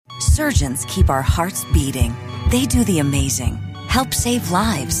surgeons keep our hearts beating. They do the amazing, help save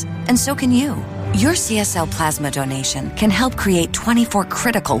lives, and so can you. Your CSL plasma donation can help create 24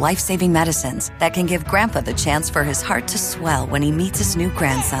 critical life-saving medicines that can give Grandpa the chance for his heart to swell when he meets his new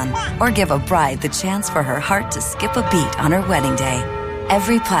grandson, or give a bride the chance for her heart to skip a beat on her wedding day.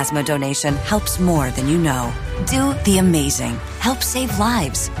 Every plasma donation helps more than you know. Do the amazing. Help save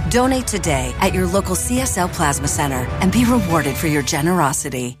lives. Donate today at your local CSL Plasma Center and be rewarded for your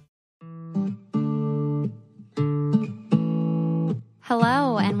generosity.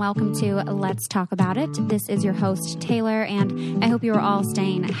 Hello and welcome to Let's Talk About It. This is your host, Taylor, and I hope you are all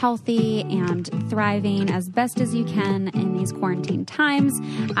staying healthy and thriving as best as you can in these quarantine times.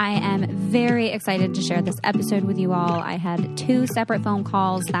 I am very excited to share this episode with you all. I had 2 separate phone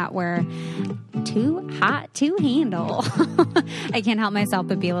calls that were too hot to handle. I can't help myself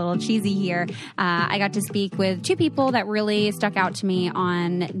but be a little cheesy here. I got to speak with 2 people that really stuck out to me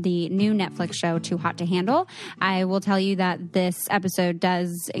on the new Netflix show, Too Hot to Handle. I will tell you that this episode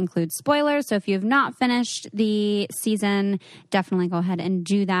does include spoilers, so if you have not finished the season, definitely go ahead and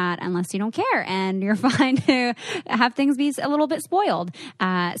do that unless you don't care and you're fine to have things be a little bit spoiled.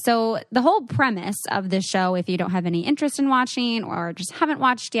 So the whole premise of this show, if you don't have any interest in watching or just haven't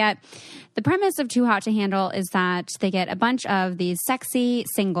watched yet, the premise of Too Hot to Handle is that they get a bunch of these sexy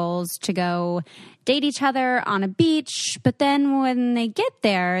singles to go date each other on a beach, but then when they get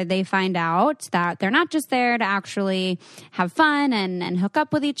there, they find out that they're not just there to actually have fun and hook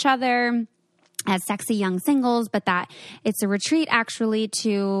up with each other as sexy young singles, but that it's a retreat actually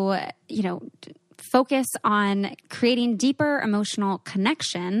to, focus on creating deeper emotional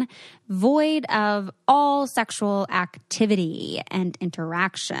connection, void of all sexual activity and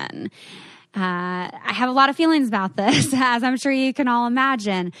interaction. I have a lot of feelings about this, as I'm sure you can all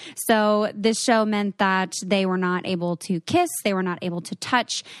imagine. So this show meant that they were not able to kiss, they were not able to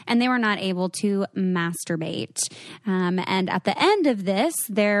touch, and they were not able to masturbate. And at the end of this,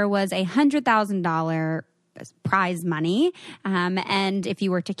 there was $100,000 prize money. And if you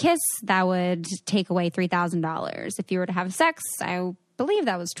were to kiss, that would take away $3,000. If you were to have sex, I believe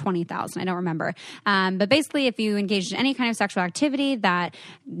that was $20,000. I don't remember. But basically, if you engaged in any kind of sexual activity, that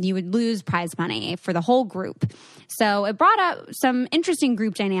you would lose prize money for the whole group. So it brought up some interesting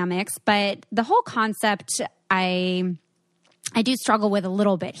group dynamics, but the whole concept, I do struggle with a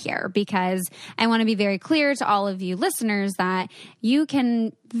little bit here because I want to be very clear to all of you listeners that you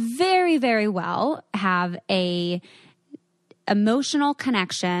can very, very well have a emotional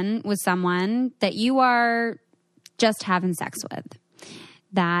connection with someone that you are just having sex with.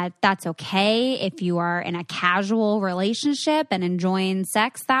 That's okay if you are in a casual relationship and enjoying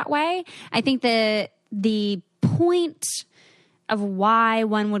sex that way. I think the point of why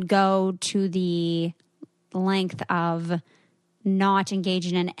one would go to the length of not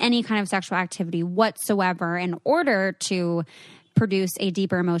engaging in any kind of sexual activity whatsoever in order to produce a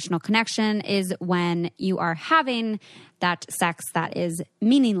deeper emotional connection is when you are having that sex that is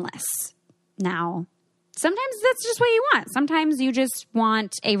meaningless. Now, sometimes that's just what you want. Sometimes you just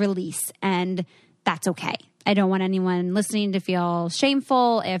want a release, and that's okay. I don't want anyone listening to feel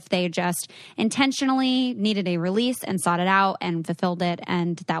shameful if they just intentionally needed a release and sought it out and fulfilled it,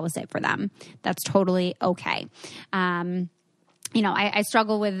 and that was it for them. That's totally okay. I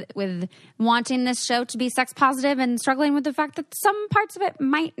struggle with wanting this show to be sex positive and struggling with the fact that some parts of it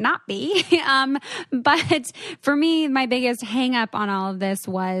might not be. But for me, my biggest hang up on all of this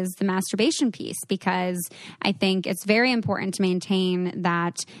was the masturbation piece, because I think it's very important to maintain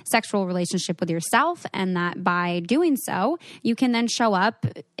that sexual relationship with yourself, and that by doing so, you can then show up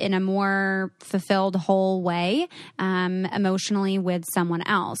in a more fulfilled, whole way, emotionally with someone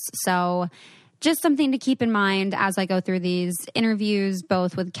else. So just something to keep in mind as I go through these interviews,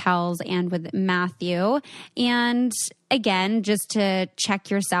 both with Kelz and with Matthew. And again, just to check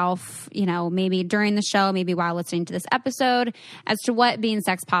yourself, maybe during the show, maybe while listening to this episode, as to what being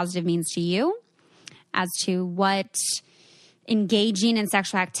sex positive means to you, as to what engaging in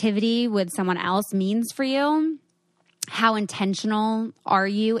sexual activity with someone else means for you. How intentional are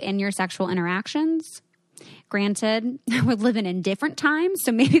you in your sexual interactions? Granted, we're living in different times,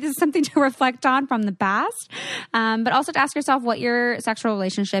 so maybe this is something to reflect on from the past, but also to ask yourself what your sexual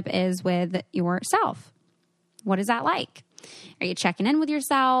relationship is with yourself. What is that like? Are you checking in with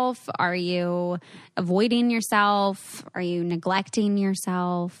yourself? Are you avoiding yourself? Are you neglecting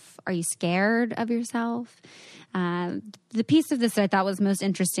yourself? Are you scared of yourself? The piece of this that I thought was most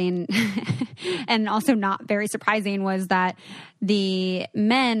interesting and also not very surprising was that the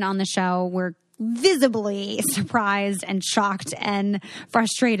men on the show were visibly surprised and shocked and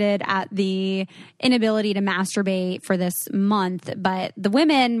frustrated at the inability to masturbate for this month. But the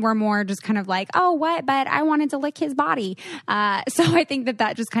women were more just kind of like, oh, what? But I wanted to lick his body. So I think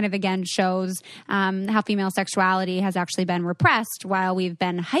that just kind of, again, shows how female sexuality has actually been repressed while we've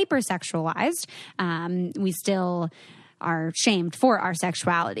been hypersexualized. We still are shamed for our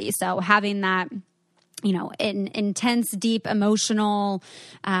sexuality. So having that, you know, an intense, deep, emotional,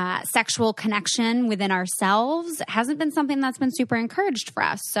 sexual connection within ourselves hasn't been something that's been super encouraged for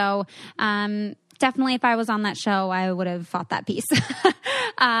us. So, definitely if I was on that show, I would have fought that piece.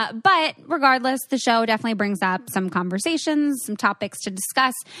 But regardless, the show definitely brings up some conversations, some topics to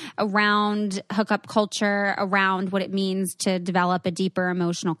discuss around hookup culture, around what it means to develop a deeper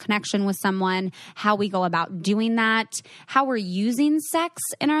emotional connection with someone, how we go about doing that, how we're using sex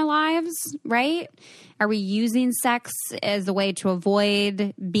in our lives, right? Are we using sex as a way to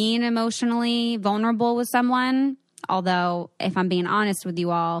avoid being emotionally vulnerable with someone? Although, if I'm being honest with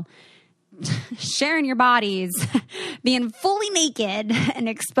you all, sharing your bodies, being fully naked and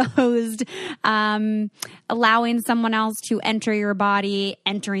exposed, allowing someone else to enter your body,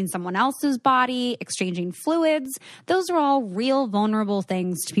 entering someone else's body, exchanging fluids, those are all real vulnerable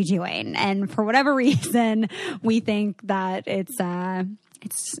things to be doing. And for whatever reason, we think that it's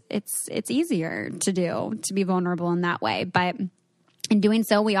easier to do, to be vulnerable in that way. But in doing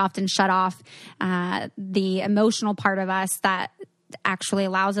so, we often shut off the emotional part of us that actually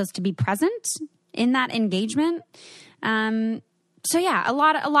allows us to be present in that engagement. So yeah, a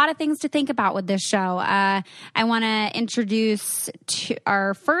lot of things to think about with this show. I want to introduce to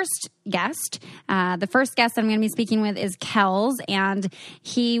our first guest. The first guest I'm going to be speaking with is Kelz, and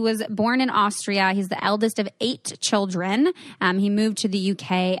he was born in Austria. He's the eldest of 8 children. He moved to the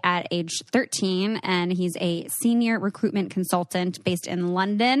UK at age 13, and he's a senior recruitment consultant based in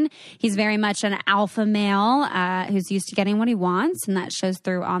London. He's very much an alpha male who's used to getting what he wants, and that shows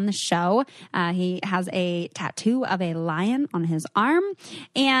through on the show. He has a tattoo of a lion on his arm,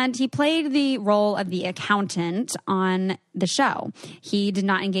 and he played the role of the accountant on the show. He did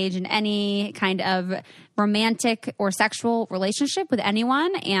not engage in any kind of romantic or sexual relationship with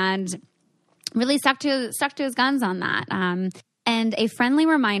anyone, and really stuck to his guns on that. And a friendly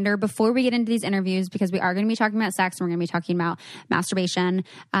reminder before we get into these interviews, because we are going to be talking about sex and we're going to be talking about masturbation,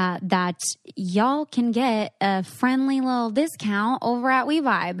 that y'all can get a friendly little discount over at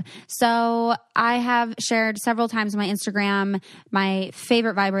WeVibe. So I have shared several times on my Instagram my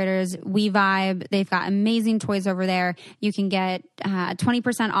favorite vibrators, WeVibe. They've got amazing toys over there. You can get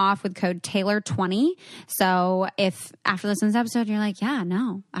 20% off with code Taylor20. So if after listening to this episode, you're like, yeah,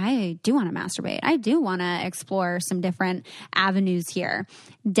 no, I do want to masturbate. I do want to explore some different avenues here.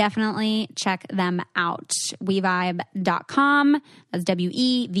 Definitely check them out. WeVibe.com. That's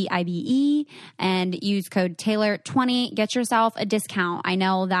WeVibe, and use code Taylor20. Get yourself a discount. I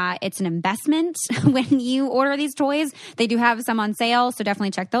know that it's an investment when you order these toys. They do have some on sale, so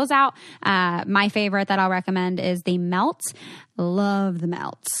definitely check those out. My favorite that I'll recommend is the Melt. Love the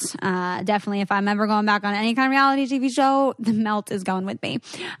Melt. Definitely, if I'm ever going back on any kind of reality TV show, the Melt is going with me.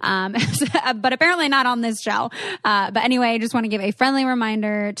 But apparently not on this show. But anyway, I just want to give a friendly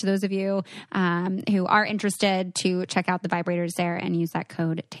reminder to those of you who are interested to check out the vibrators there and use that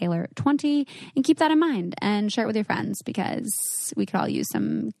code Taylor20, and keep that in mind and share it with your friends, because we could all use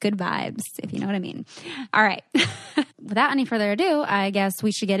some good vibes, if you know what I mean. All right. Without any further ado, I guess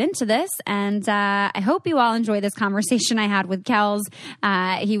we should get into this. And I hope you all enjoy this conversation I had with Kelz.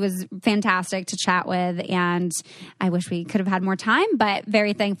 He was fantastic to chat with, and I wish we could have had more time, but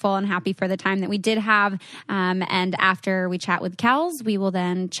very thankful and happy for the time that we did have. And after we chat with Kelz, we will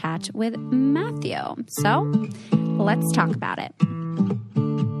then chat with Matthew. So let's talk about it.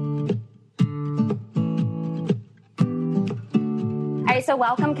 All right, so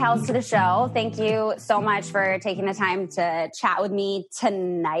welcome, Kelz, to the show. Thank you so much for taking the time to chat with me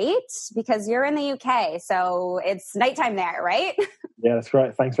tonight, because you're in the UK, so it's nighttime there, right? Yeah, that's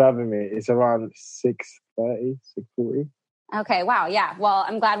right. Thanks for having me. It's around 6:30, 6:40. Okay, wow, yeah. Well,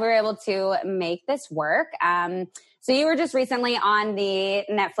 I'm glad we were able to make this work. So you were just recently on the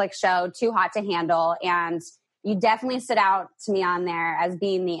Netflix show, Too Hot to Handle, and you definitely stood out to me on there as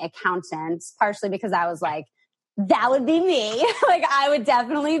being the accountant, partially because I was like, that would be me. Like, I would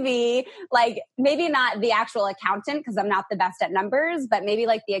definitely be like, maybe not the actual accountant, because I'm not the best at numbers, but maybe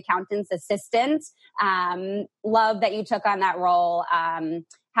like the accountant's assistant. Love that you took on that role.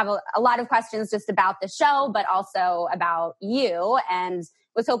 Have a lot of questions just about the show, but also about you, and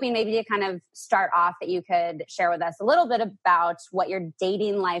was hoping maybe to kind of start off that you could share with us a little bit about what your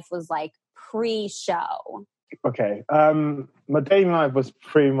dating life was like pre-show. Okay. My dating life was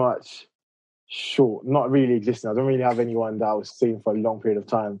pretty much short, not really existing. I don't really have anyone that I was seeing for a long period of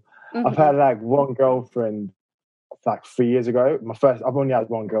time. I've had like one girlfriend like 3 years ago. I've only had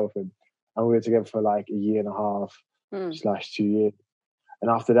one girlfriend, and we were together for like a year and a half / 2 years.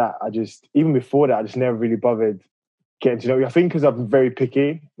 And after that, even before that, I just never really bothered getting to know you. I think because I'm very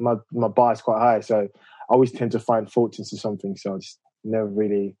picky, my bar is quite high, so I always tend to find faults into something. So I just never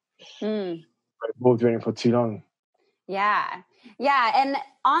really involved in it for too long. Yeah. And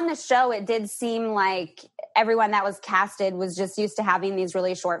on the show, it did seem like everyone that was casted was just used to having these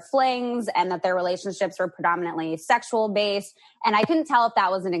really short flings, and that their relationships were predominantly sexual based. And I couldn't tell if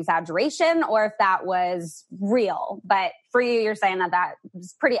that was an exaggeration or if that was real. But for you, you're saying that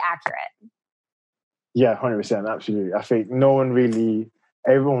was pretty accurate. Yeah, 100%. Absolutely. I think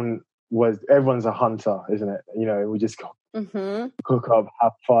everyone's a hunter, isn't it? You know, we just cook up,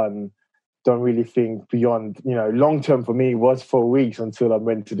 have fun. Don't really think beyond, long term for me was 4 weeks until I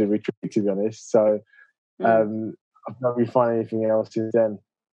went to the retreat, to be honest. So I've not really found anything else since then.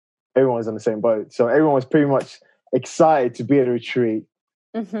 Everyone was on the same boat. So everyone was pretty much excited to be at a retreat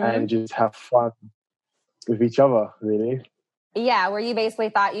and just have fun with each other, really. Yeah, where you basically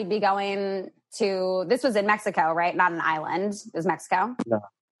thought you'd be going to, this was in Mexico, right? Not an island. It was Mexico? No,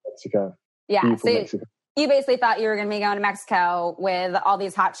 Mexico. Yeah. Beautiful Mexico. You basically thought you were going to be going to Mexico with all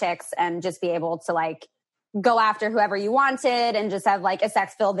these hot chicks and just be able to like go after whoever you wanted and just have like a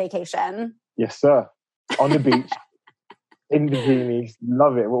sex-filled vacation. Yes, sir. On the beach, in bikinis.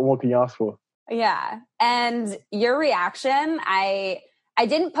 Love it. What more can you ask for? Yeah. And your reaction, I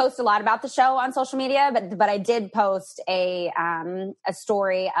didn't post a lot about the show on social media, but I did post a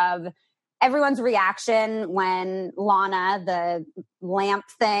story of everyone's reaction when Lana, the lamp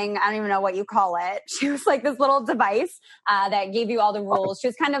thing, I don't even know what you call it. She was like this little device that gave you all the rules. She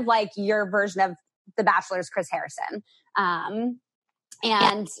was kind of like your version of The Bachelor's Chris Harrison.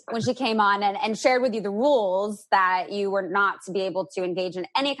 And when she came on and shared with you the rules that you were not to be able to engage in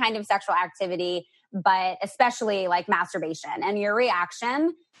any kind of sexual activity, but especially like masturbation. And your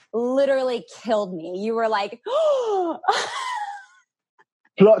reaction literally killed me. You were like, oh,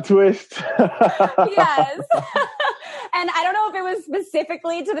 plot twist. Yes. And I don't know if it was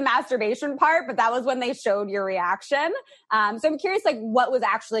specifically to the masturbation part, but that was when they showed your reaction. So I'm curious, like, what was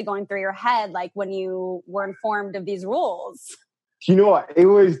actually going through your head, like, when you were informed of these rules? You know what? It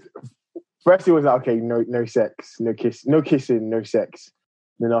was like, okay, no sex, no kissing, no sex,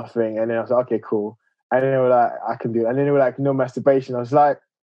 no nothing. And then I was like, okay, cool. And then they were like, I can do it. And then they were like, no masturbation. I was like,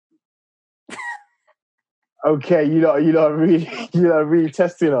 okay, you lot are really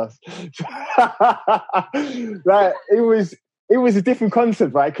testing us. Like it was a different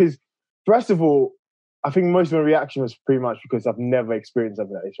concept, right? Because first of all, I think most of my reaction was pretty much because I've never experienced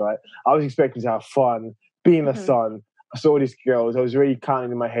something like this, right? I was expecting to have fun, be in the sun. I saw these girls. I was really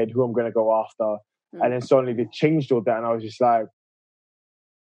counting in my head who I'm going to go after. And then suddenly they changed all that. And I was just like,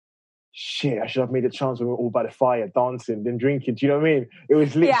 shit, I should have made a chance when we were all by the fire, dancing, then drinking. Do you know what I mean? It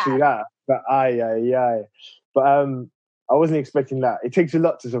was literally that. But But I wasn't expecting that. It takes a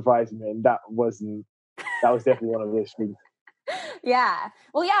lot to surprise me. And that was definitely one of those things. Yeah.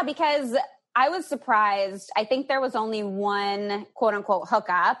 Well, yeah, because I was surprised. I think there was only one quote unquote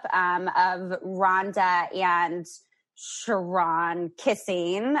hookup of Rhonda and Sharon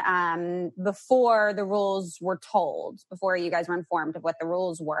kissing before the rules were told, before you guys were informed of what the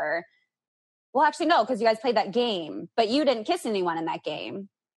rules were. Well, actually, no, because you guys played that game, but you didn't kiss anyone in that game.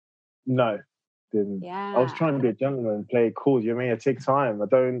 No, didn't. Yeah. I was trying to be a gentleman and play it cool. You know what I mean? I take time. I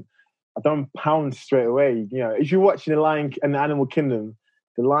don't pound straight away. You know, if you're watching The Lion and the Animal Kingdom,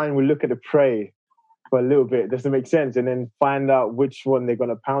 the lion will look at the prey for a little bit. Does it make sense? And then find out which one they're going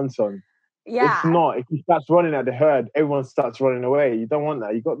to pounce on. Yeah. If not, if he starts running at the herd, everyone starts running away. You don't want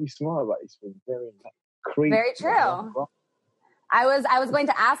that. You've got to be smart about these things. Very true. I was going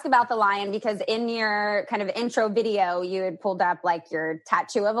to ask about the lion because in your kind of intro video, you had pulled up like your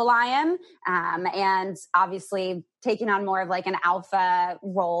tattoo of a lion, and obviously taking on more of like an alpha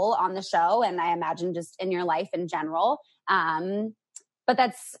role on the show, and I imagine just in your life in general. But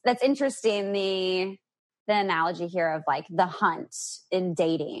that's interesting. The analogy here of like the hunt in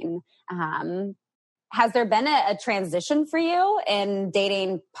dating. Has there been a transition for you in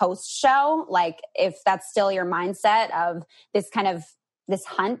dating post-show? Like if that's still your mindset of this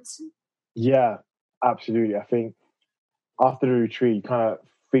hunt? Yeah, absolutely. I think after the retreat, you kind of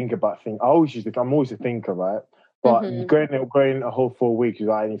think about things. I'm always a thinker, right? But going a whole 4 weeks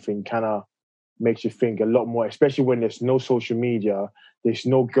without anything kind of makes you think a lot more, especially when there's no social media. There's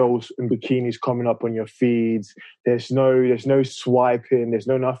no girls in bikinis coming up on your feeds. There's no swiping. There's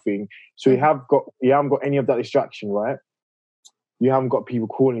no nothing. So you haven't got any of that distraction, right? you haven't got people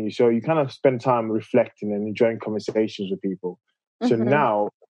calling you. So you kind of spend time reflecting and enjoying conversations with people. So now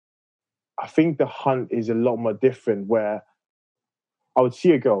I think the hunt is a lot more different, where I would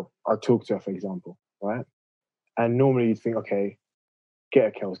see a girl, I'd talk to her, for example, right? And normally you think, okay, get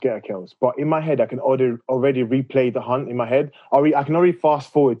a Kelz. But in my head, I can already replay the hunt in my head. I can already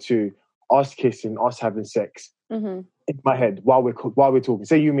fast forward to us kissing, us having sex in my head while we're talking.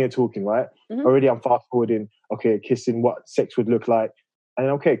 Say you and me are talking, right? Already I'm fast forwarding, okay, kissing, what sex would look like. And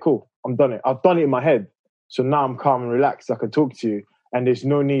okay, cool, I'm done it. I've done it in my head. So now I'm calm and relaxed. I can talk to you. And there's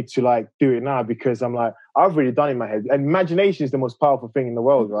no need to like do it now, because I'm like, I've already done it in my head. And imagination is the most powerful thing in the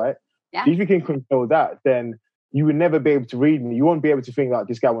world, right? Yeah. If you can control that, then you would never be able to read me. You won't be able to think like,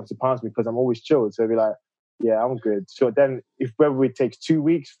 this guy wants to pounce me, because I'm always chilled. So I'll be like, yeah, I'm good. So then if whether it takes 2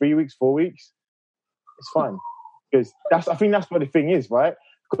 weeks, 3 weeks, 4 weeks, it's fine. Because I think that's what the thing is, right?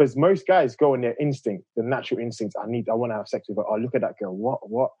 Because most guys go on their instinct, the natural instinct. I want to have sex with her. Oh, look at that girl.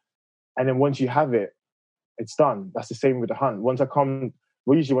 What? And then once you have it, it's done. That's the same with the hunt.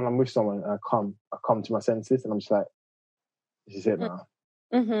 Usually when I'm with someone, I come to my senses, and I'm just like, this is it now.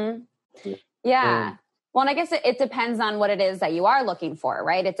 Yeah. Well, and I guess it depends on what it is that you are looking for,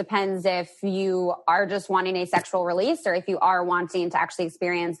 right? It depends if you are just wanting a sexual release, or if you are wanting to actually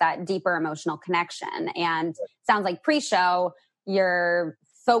experience that deeper emotional connection. And it sounds like pre-show, your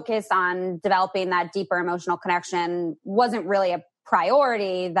focus on developing that deeper emotional connection wasn't really a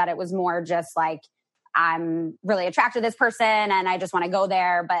priority, that it was more just like, I'm really attracted to this person and I just want to go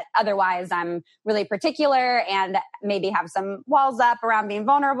there. But otherwise, I'm really particular and maybe have some walls up around being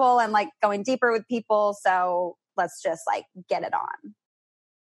vulnerable and like going deeper with people. So let's just like get it on.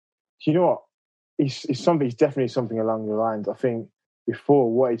 You know what? It's definitely something along the lines. I think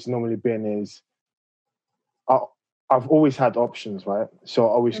before, what it's normally been is I've always had options, right? So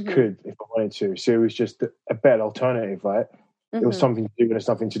I always could if I wanted to. So it was just a better alternative, right? It was something to do when there's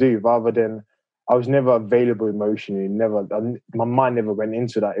nothing to do, rather than I was never available emotionally. My mind never went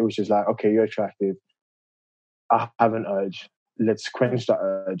into that. It was just like, okay, you're attractive. I have an urge. Let's quench that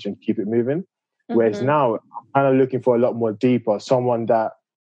urge and keep it moving. Whereas now, I'm kind of looking for a lot more deeper, someone that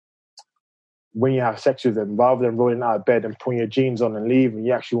when you have sex with them, rather than rolling out of bed and putting your jeans on and leaving,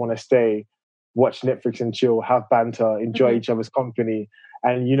 you actually want to stay, watch Netflix and chill, have banter, enjoy each other's company,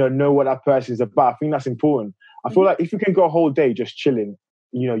 and know what that person is about. I think that's important. I feel like if you can go a whole day just chilling,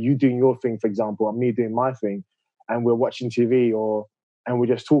 you doing your thing, for example, and me doing my thing, and we're watching TV and we're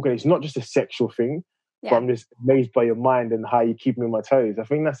just talking, it's not just a sexual thing, but I'm just amazed by your mind and how you keep me on my toes. I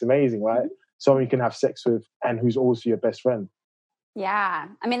think that's amazing, right? Someone you can have sex with and who's also your best friend. Yeah.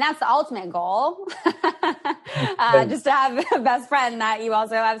 I mean, that's the ultimate goal. Just to have a best friend that you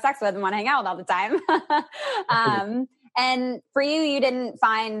also have sex with and want to hang out with all the time. And for you didn't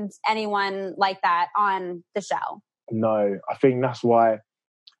find anyone like that on the show. No, I think that's why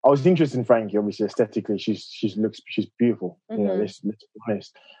I was interested in Frankie. Obviously, aesthetically, she's beautiful. Let's be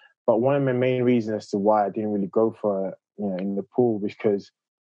honest. But one of my main reasons as to why I didn't really go for her, in the pool, because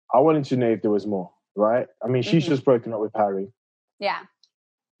I wanted to know if there was more. Right? I mean, she's just broken up with Harry. Yeah.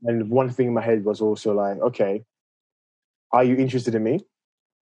 And one thing in my head was also like, okay, are you interested in me?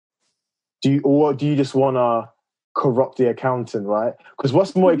 Do you just want to corrupt the accountant, right? Because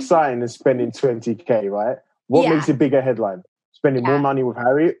what's more exciting than spending 20K, right? What makes a bigger headline? Spending more money with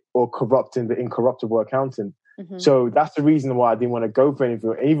Harry or corrupting the incorruptible accountant? So that's the reason why I didn't want to go for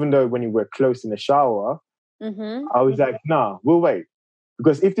anything. Even though when we were close in the shower, I was like, nah, we'll wait.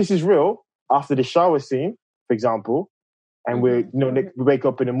 Because if this is real, after the shower scene, for example, and we wake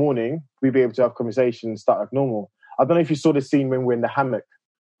up in the morning, we'll be able to have conversations and start like normal. I don't know if you saw the scene when we're in the hammock.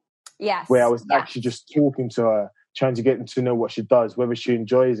 Yes. Where I was actually just talking to her, trying to get to know what she does, whether she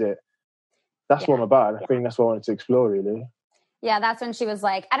enjoys it. That's what I'm about. I think that's what I wanted to explore, really. Yeah, that's when she was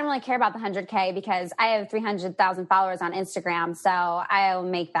like, I don't really care about the 100K because I have 300,000 followers on Instagram, so I'll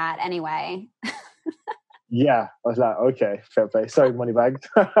make that anyway. Yeah, I was like, okay, fair play. Sorry, money bagged.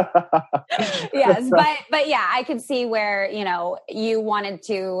 Yes, but yeah, I could see where, you wanted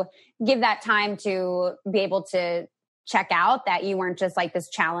to give that time to be able to check out that you weren't just like this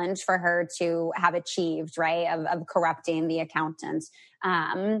challenge for her to have achieved, right, of corrupting the accountant.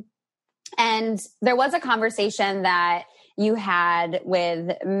 And there was a conversation that you had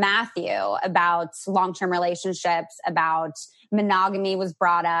with Matthew about long-term relationships, about monogamy was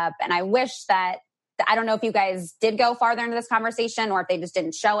brought up. And I wish that, I don't know if you guys did go farther into this conversation or if they just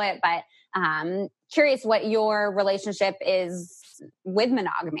didn't show it, but curious what your relationship is with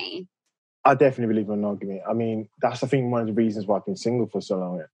monogamy. I definitely believe in monogamy. I mean, that's, I think, one of the reasons why I've been single for so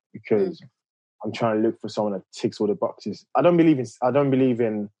long, because I'm trying to look for someone that ticks all the boxes. I don't believe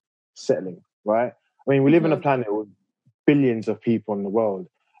in settling, right? I mean, we live on a planet with billions of people in the world.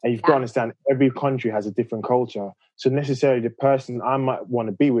 And you've got to understand every country has a different culture. So necessarily the person I might want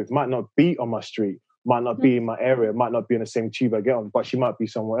to be with might not be on my street, might not be in my area, might not be on the same tube I get on, but she might be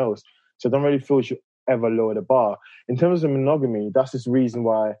somewhere else. So I don't really feel she ever lower the bar. In terms of monogamy, that's the reason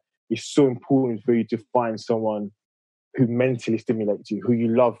why it's so important for you to find someone who mentally stimulates you, who you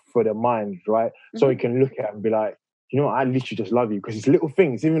love for their mind, right? So you can look at and be like, you know what, I literally just love you. Because it's little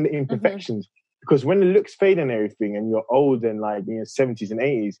things, even the imperfections. Because when the looks fade and everything, and you're old and like in your 70s and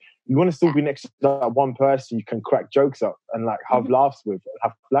 80s, you want to still be next to that one person you can crack jokes up and like have laughs with,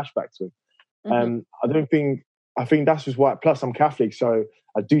 have flashbacks with. I think that's just why. Plus, I'm Catholic, so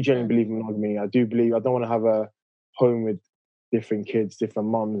I do genuinely believe in monogamy. I do believe I don't want to have a home with different kids, different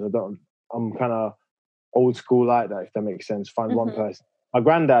mums. I'm kind of old school like that, if that makes sense. Find one person. My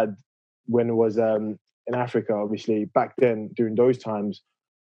granddad, when it was in Africa, obviously back then during those times,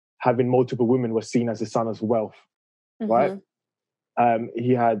 having multiple women was seen as a sign of wealth, right?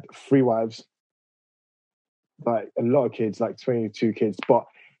 He had 3 wives, like a lot of kids, like 22 kids, but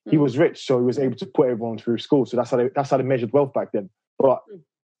he was rich, so he was able to put everyone through school. So that's how they measured wealth back then. But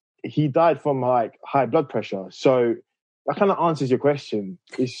he died from like high blood pressure. So that kind of answers your question.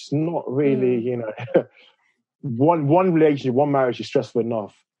 It's not really, you know, one relationship, one marriage is stressful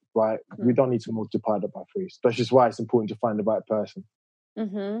enough, right? We don't need to multiply that by 3. So that's just why it's important to find the right person.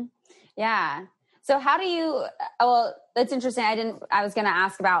 Yeah. So how do you, well, that's interesting. I was going to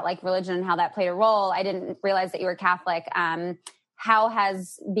ask about like religion and how that played a role. I didn't realize that you were Catholic. How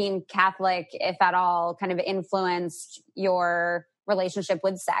has being Catholic, if at all, kind of influenced your relationship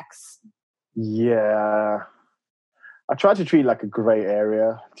with sex? Yeah. I try to treat it like a gray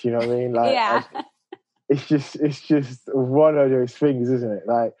area. Do you know what I mean? Like, it's just one of those things, isn't it?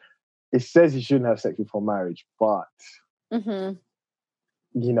 Like, it says you shouldn't have sex before marriage, but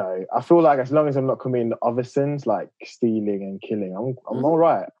you know, I feel like as long as I'm not committing the other sins like stealing and killing, I'm all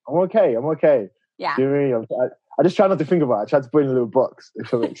right. I'm okay. Yeah. Do you know what I mean? I just try not to think about it. I try to put it in a little box,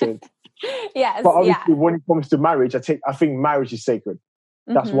 if that makes sense. Yes. But obviously, when it comes to marriage, I think marriage is sacred.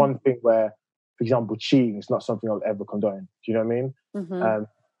 That's one thing where, for example, cheating is not something I'll ever condone. Do you know what I mean?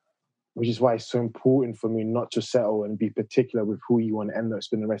 Which is why it's so important for me not to settle and be particular with who you want to end up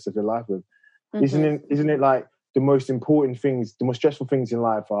spending the rest of your life with. Isn't it like the most important things, the most stressful things in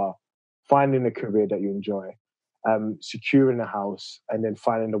life are finding a career that you enjoy, securing a house, and then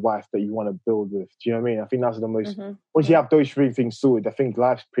finding the wife that you want to build with. Do you know what I mean? I think that's the most, once you have those 3 things sorted, I think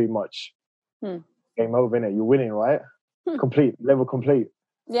life's pretty much game over, innit? You're winning, right? Level complete.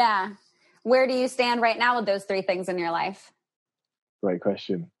 Yeah. Where do you stand right now with those 3 things in your life? Great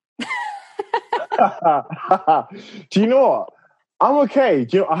question. Do you know what? I'm okay.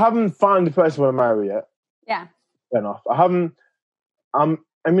 Do you know, I haven't found the person I want to marry yet. Yeah. Fair enough. I'm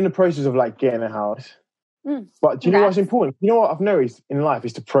in the process of like getting a house. But do you know what's important? You know what I've noticed in life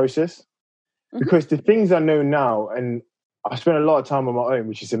is the process. Because the things I know now, and I spend a lot of time on my own,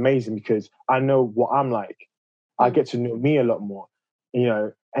 which is amazing because I know what I'm like. I get to know me a lot more, you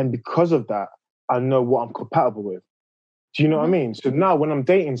know, and because of that, I know what I'm compatible with. Do you know what I mean? So now when I'm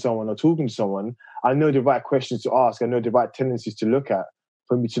dating someone or talking to someone, I know the right questions to ask. I know the right tendencies to look at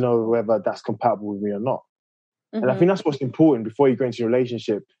for me to know whether that's compatible with me or not. And I think that's what's important before you go into a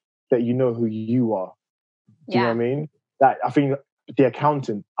relationship, that you know who you are. Do you know what I mean? That I think the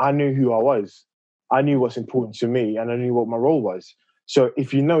accountant, I knew who I was. I knew what's important to me and I knew what my role was. So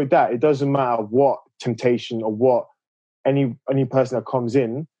if you know that, it doesn't matter what temptation or what any person that comes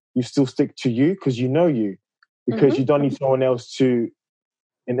in, you still stick to you because you know you. Because you don't need someone else to,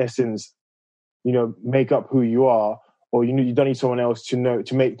 in essence, you know, make up who you are, or you don't need someone else to know,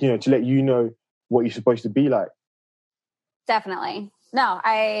 to make, you know, to let you know what you're supposed to be like. Definitely. No,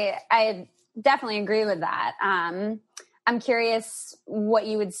 I definitely agree with that. I'm curious what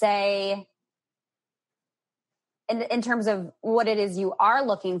you would say in terms of what it is you are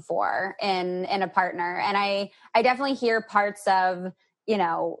looking for in a partner. And I definitely hear parts of, you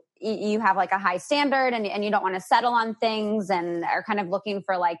know, you have like a high standard and you don't want to settle on things and are kind of looking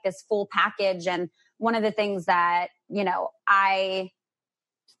for like this full package. And one of the things that, you know, I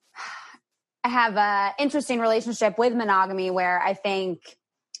have a interesting relationship with monogamy where I think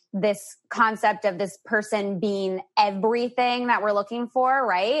this concept of this person being everything that we're looking for,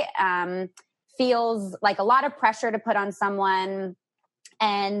 right? Feels like a lot of pressure to put on someone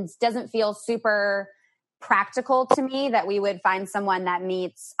and doesn't feel super practical to me that we would find someone that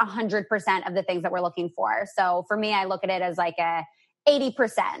meets 100% of the things that we're looking for. So for me, I look at it as like a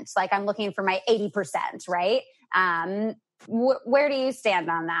 80%, like I'm looking for my 80%, right? Where do you stand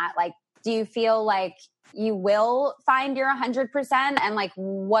on that? Like, do you feel like you will find your 100%? And like,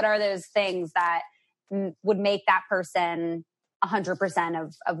 what are those things that would make that person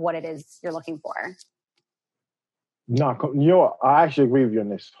 100% of what it is you're looking for? No, you know what? I actually agree with you on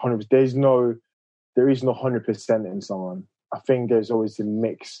this. 100%. There is no 100% in someone. I think there's always a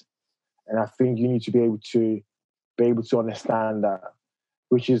mix, and I think you need to be able to understand that,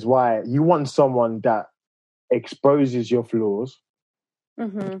 which is why you want someone that exposes your flaws,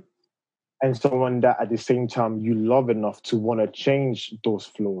 and someone that at the same time you love enough to want to change those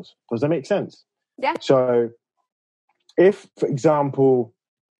flaws. Does that make sense? Yeah. So, if, for example,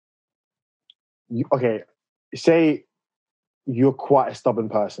 say you're quite a stubborn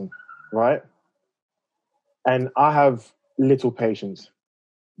person, right? And I have little patience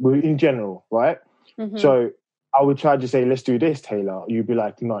in general, right? So I would try to say, let's do this, Taylor. You'd be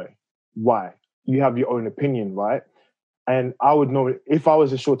like, no. Why? You have your own opinion, right? And I would know, if I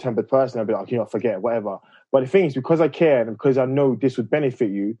was a short-tempered person, I'd be like, forget it, whatever. But the thing is, because I care and because I know this would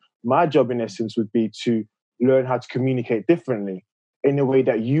benefit you, my job in essence would be to learn how to communicate differently in a way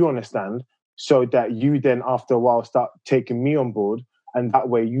that you understand, so that you then after a while start taking me on board, and that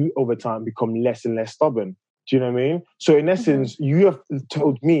way you over time become less and less stubborn. Do you know what I mean? So in essence, you have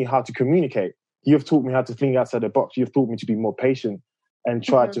told me how to communicate. You have taught me how to think outside the box. You have taught me to be more patient and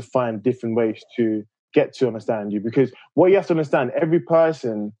try to find different ways to get to understand you. Because what you have to understand, every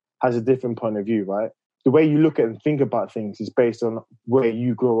person has a different point of view, right? The way you look at and think about things is based on where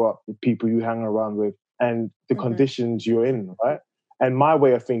you grow up, the people you hang around with, and the conditions you're in, right? And my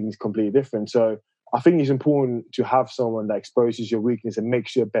way of thinking is completely different. So I think it's important to have someone that exposes your weakness and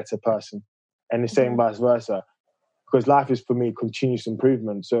makes you a better person. And the same vice versa. Because life is, for me, continuous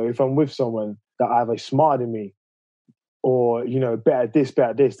improvement. So if I'm with someone that either is smarter than me or, better at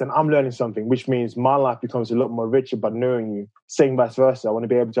this, then I'm learning something, which means my life becomes a lot more richer by knowing you. Same vice versa. I want to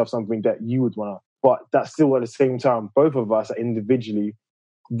be able to have something that you would want to. But that's still at the same time, both of us are individually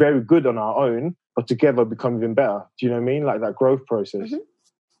very good on our own, but together become even better. Do you know what I mean? Like that growth process.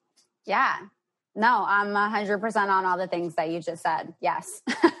 Yeah. No, I'm 100% on all the things that you just said. Yes.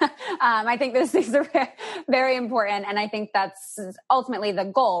 I think those things are very important. And I think that's ultimately the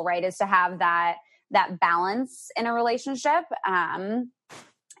goal, right? Is to have that balance in a relationship. And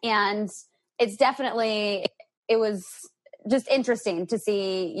it's definitely, it was just interesting to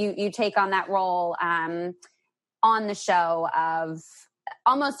see you take on that role on the show of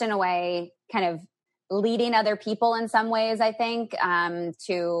almost in a way kind of leading other people in some ways, I think,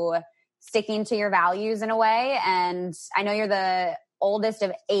 to sticking to your values in a way. And I know you're the oldest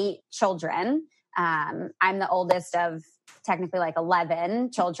of 8 children. I'm the oldest of technically like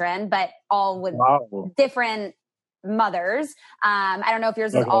 11 children, but all with different mothers. I don't know if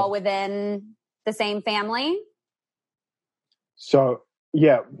yours is all within the same family. So,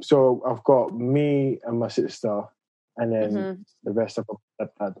 yeah. So I've got me and my sister, and then the rest of my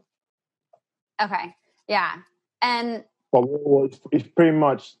dad. Okay. Yeah. And but it's pretty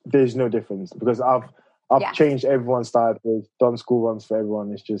much, there's no difference because I've changed everyone's diapers, done school runs for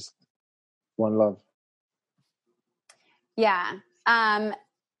everyone. It's just one love. Yeah.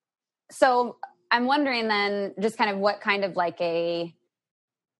 So I'm wondering then just kind of what kind of like a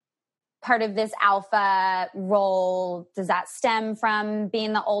part of this alpha role does that stem from,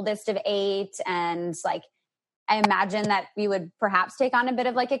 being the oldest of 8? And like, I imagine that you would perhaps take on a bit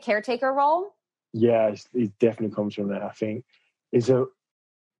of like a caretaker role. Yeah, it definitely comes from there. I think it's a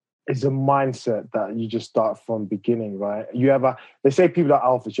mindset that you just start from beginning, right? They say people are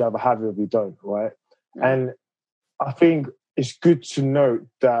alphas, you either have it or you don't, right? And I think it's good to note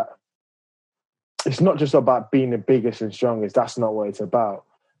that it's not just about being the biggest and strongest. That's not what it's about.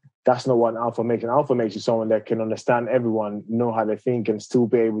 That's not what an alpha makes. An alpha makes you someone that can understand everyone, know how they think, and still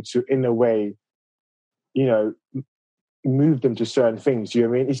be able to, in a way, move them to certain things. You know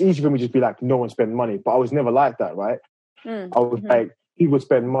what I mean? It's easy for me to just be like, no one spend money, but I was never like that, right? I was like, people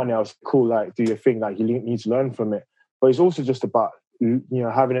spend money, I was cool, like, do your thing, like, you need to learn from it. But it's also just about,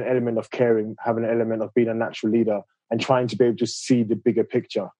 having an element of caring, having an element of being a natural leader and trying to be able to see the bigger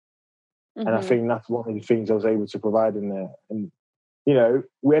picture. And I think that's one of the things I was able to provide in there. And,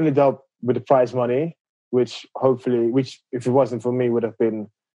 we ended up with the prize money, which if it wasn't for me would have been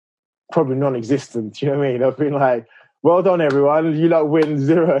probably non-existent. You know what I mean? I've been like, well done, everyone. You win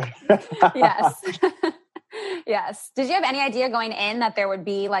 0. Yes. Yes. Did you have any idea going in that there would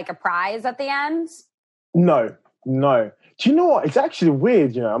be like a prize at the end? No. Do you know what? It's actually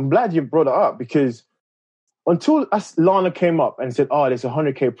weird. I'm glad you brought it up because until Lana came up and said, "Oh, there's a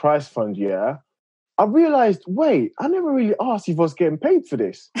 100K prize fund," I realized, wait, I never really asked if I was getting paid for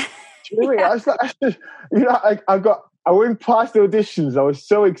this. Do you know what I mean? I went past the auditions. I was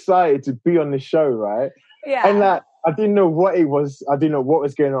so excited to be on the show, right? Yeah. And I didn't know what it was. I didn't know what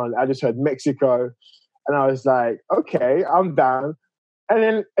was going on. I just heard Mexico, and I was like, okay, I'm down. And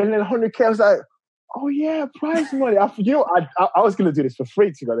then 100K, I was like, oh yeah, prize money. I was going to do this for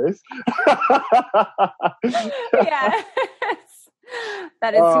free, to be honest. Yeah.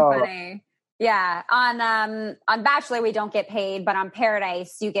 That is too funny. Yeah. On Bachelor, we don't get paid, but on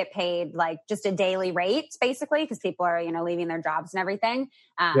Paradise, you get paid like just a daily rate, basically, because people are, leaving their jobs and everything.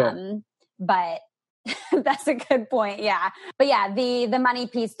 But that's a good point. Yeah. But yeah, the money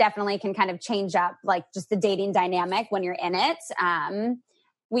piece definitely can kind of change up like just the dating dynamic when you're in it.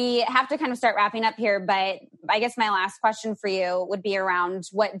 We have to kind of start wrapping up here, but I guess my last question for you would be around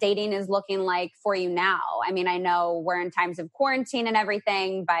what dating is looking like for you now. I mean, I know we're in times of quarantine and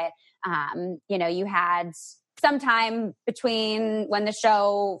everything, but you had some time between when the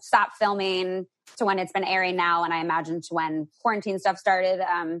show stopped filming to when it's been airing now, and I imagine to when quarantine stuff started.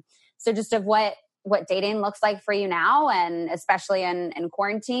 So just of what dating looks like for you now, and especially in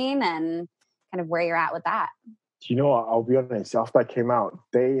quarantine, and kind of where you're at with that. Do you know what? I'll be honest. After I came out,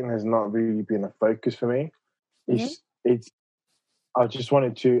 dating has not really been a focus for me. I just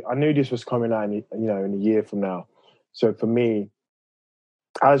wanted to. I knew this was coming out, in a year from now. So for me,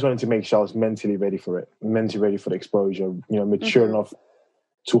 I just wanted to make sure I was mentally ready for it, mentally ready for the exposure. Mature enough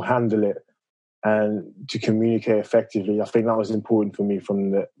to handle it and to communicate effectively. I think that was important for me from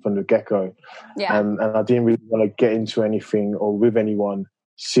the get-go. Yeah. And I didn't really want to get into anything or with anyone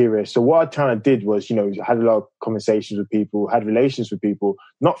serious. So what I kind of did was, had a lot of conversations with people, had relations with people,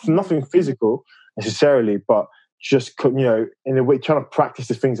 nothing physical necessarily, but just, in a way, trying to practice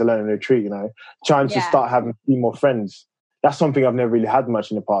the things I learned in the retreat, trying to start having female friends. That's something I've never really had much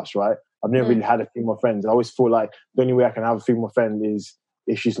in the past, right? I've never really had a female friend. I always thought like the only way I can have a female friend is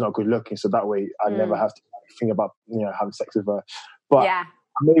if she's not good looking. So that way I never have to think about, having sex with her. But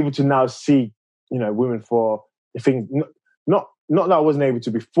I'm able to now see, women for the thing, not that I wasn't able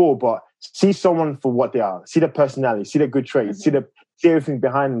to before, but see someone for what they are, see their personality, see their good traits, see everything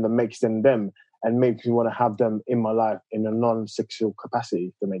behind them that makes them them, and makes me want to have them in my life in a non-sexual capacity,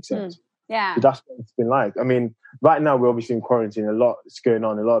 if that makes sense. Yeah. So that's what it's been like. I mean, right now we're obviously in quarantine. A lot is going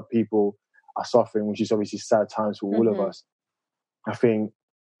on. A lot of people are suffering, which is obviously sad times for all of us. I think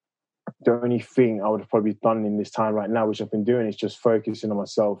the only thing I would have probably done in this time right now, which I've been doing, is just focusing on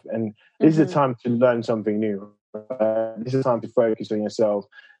myself. And this is a time to learn something new. This is a time to focus on yourself.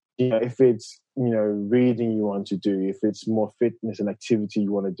 If it's, reading you want to do, if it's more fitness and activity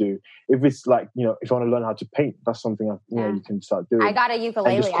you want to do, if it's like, if you want to learn how to paint, that's something, you can start doing. I got a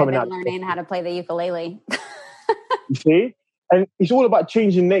ukulele. I've been learning how to play the ukulele. You see? And it's all about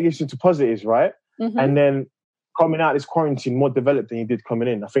changing negatives into positives, right? And then coming out of this quarantine more developed than you did coming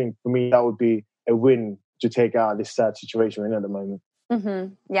in. I think for me, that would be a win to take out of this sad situation we're in at the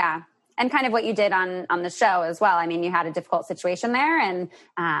moment. Yeah. And kind of what you did on the show as well. I mean, you had a difficult situation there,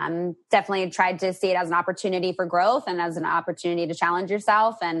 and definitely tried to see it as an opportunity for growth and as an opportunity to challenge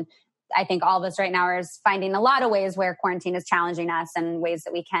yourself. And I think all of us right now are finding a lot of ways where quarantine is challenging us and ways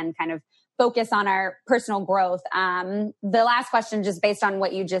that we can kind of focus on our personal growth. The last question, just based on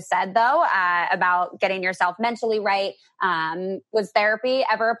what you just said, though, about getting yourself mentally right. Was therapy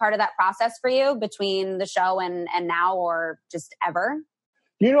ever a part of that process for you between the show and now, or just ever?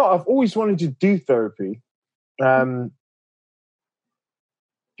 I've always wanted to do therapy.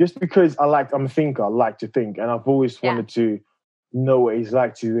 Just because I'm a thinker, I like to think. And I've always wanted to know what it's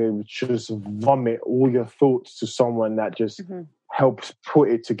like to be able to just vomit all your thoughts to someone that just helps put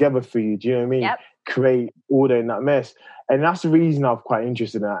it together for you. Do you know what I mean? Yep. Create order in that mess. And that's the reason I'm quite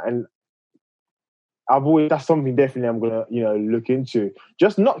interested in that. And that's something definitely I'm going to, look into.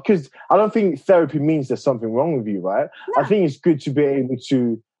 Just not because I don't think therapy means there's something wrong with you, right? No. I think it's good to be able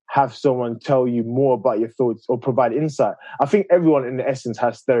to have someone tell you more about your thoughts or provide insight. I think everyone in the essence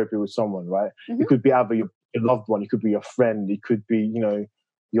has therapy with someone, right? It could be either your loved one, it could be your friend, it could be,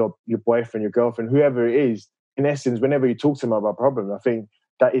 your boyfriend, your girlfriend, whoever it is. In essence, whenever you talk to them about a problem, I think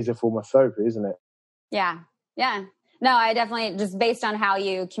that is a form of therapy, isn't it? Yeah. Yeah. No, I definitely, just based on how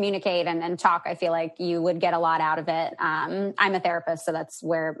you communicate and talk, I feel like you would get a lot out of it. I'm a therapist, so that's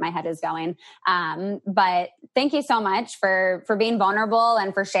where my head is going. But thank you so much for being vulnerable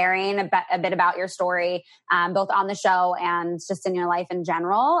and for sharing a bit about your story, both on the show and just in your life in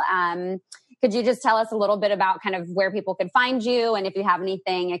general. Could you just tell us a little bit about kind of where people could find you, and if you have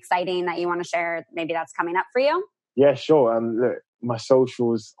anything exciting that you want to share, maybe that's coming up for you? Yeah, sure. Look, my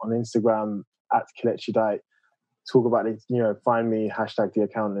socials on Instagram @Kelz. Talk about it, find me,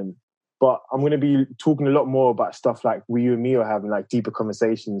 #TheAccountant. But I'm going to be talking a lot more about stuff like you and me are having, like deeper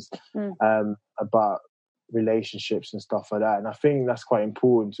conversations about relationships and stuff like that. And I think that's quite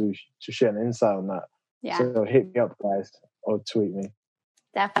important to share an insight on that. Yeah. So hit me up, guys, or tweet me.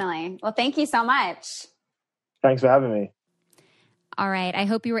 Definitely. Well, thank you so much. Thanks for having me. All right. I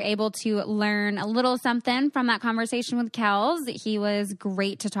hope you were able to learn a little something from that conversation with Kelz. He was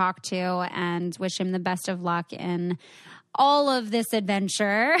great to talk to, and wish him the best of luck in all of this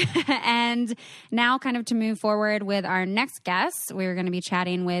adventure. And now kind of to move forward with our next guest, we're going to be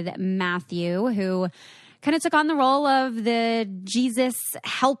chatting with Matthew, who kind of took on the role of the Jesus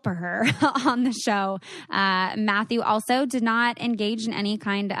helper on the show. Matthew also did not engage in any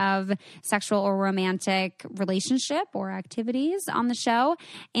kind of sexual or romantic relationship or activities on the show,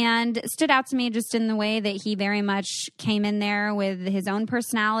 and stood out to me just in the way that he very much came in there with his own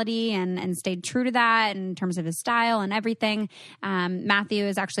personality and stayed true to that in terms of his style and everything. Matthew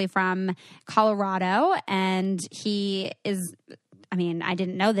is actually from Colorado, and he is... I mean, I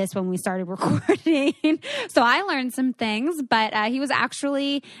didn't know this when we started recording, so I learned some things, but he was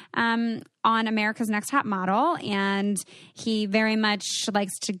actually on America's Next Top Model, and he very much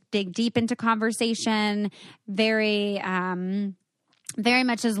likes to dig deep into conversation, very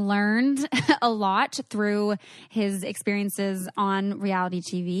much has learned a lot through his experiences on reality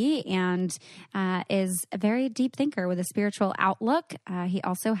TV, and is a very deep thinker with a spiritual outlook. He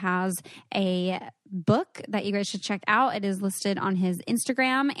also has a book that you guys should check out. It is listed on his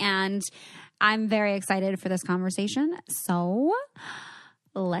Instagram, and I'm very excited for this conversation. So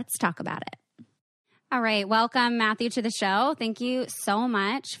let's talk about it. All right. Welcome, Matthew, to the show. Thank you so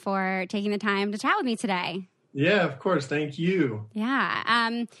much for taking the time to chat with me today. Yeah, of course. Thank you.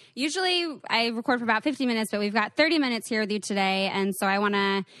 Yeah. Usually I record for about 50 minutes, but we've got 30 minutes here with you today. And so I want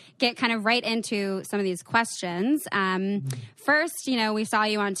to get kind of right into some of these questions. First, we saw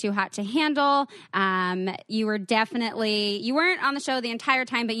you on Too Hot to Handle. You weren't on the show the entire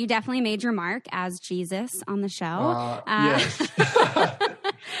time, but you definitely made your mark as Jesus on the show. Yes.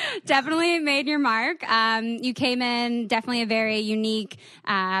 Definitely made your mark. You came in definitely a very unique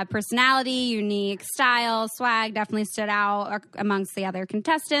personality, unique style, swag, definitely stood out amongst the other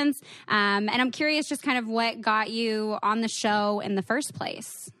contestants. And I'm curious just kind of what got you on the show in the first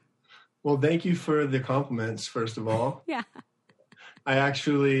place. Well, thank you for the compliments, first of all. Yeah. I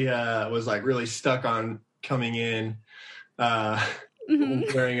actually was really stuck on coming in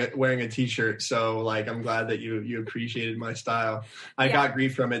wearing a t-shirt. So I'm glad that you appreciated my style. I got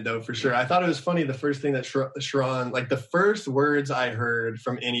grief from it though, for sure. I thought it was funny. The first thing that Sharon, the first words I heard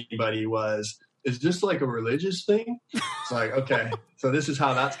from anybody was, "Is this a religious thing?" It's okay, so this is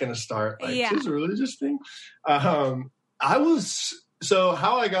how that's going to start. Is this a religious thing? So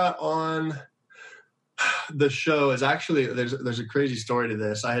how I got on the show is actually, there's a crazy story to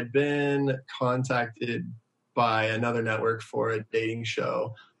this. I had been contacted by another network for a dating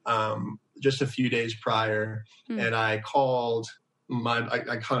show just a few days prior. And I called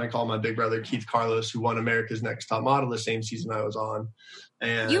I kind of called my big brother, Keith Carlos, who won America's Next Top Model the same season I was on.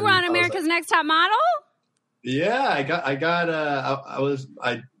 And you were on America's Next Top Model? Yeah, I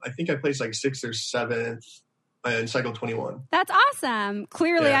think I placed 6th or 7th in cycle 21. That's awesome.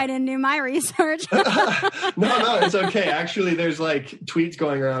 Clearly I didn't do my research. No, it's okay. Actually, there's tweets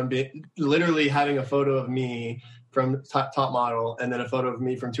going around literally having a photo of me from top Model and then a photo of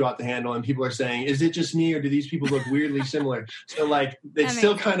me from Too Hot to Handle, and people are saying, is it just me or do these people look weirdly similar? So it's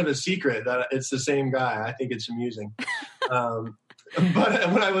still kind of a secret that it's the same guy. I think it's amusing.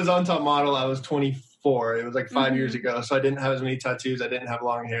 But when I was on Top Model, I was 24. It was 5 years ago, so I didn't have as many tattoos. I didn't have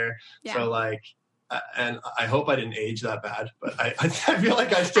long hair. Yeah. So and I hope I didn't age that bad, but I feel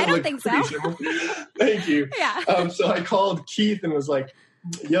like I still look pretty similar. Thank you. Yeah. So I called Keith and was like,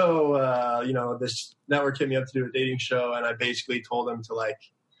 yo, this network hit me up to do a dating show. And I basically told him to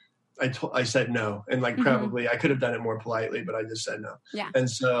I said no. And probably I could have done it more politely, but I just said no. Yeah. And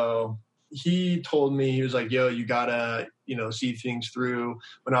so he told me, he was like, yo, you gotta, see things through.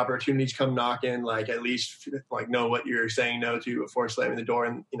 When opportunities come knocking, at least know what you're saying no to before slamming the door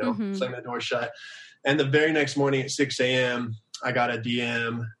and, slamming the door shut. And the very next morning at 6 a.m., I got a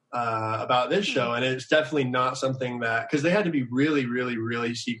DM about this show. And it's definitely not something because they had to be really, really,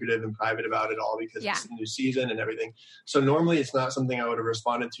 really secretive and private about it all because it's a new season and everything. So normally it's not something I would have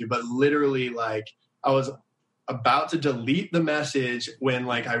responded to, but literally I was about to delete the message when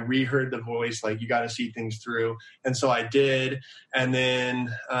I reheard the voice, you got to see things through. And so I did. And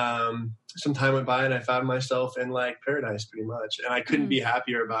then some time went by and I found myself in paradise pretty much. And I couldn't be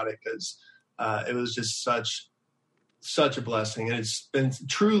happier about it because it was just such a blessing. And it's been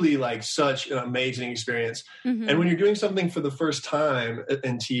truly such an amazing experience. And when you're doing something for the first time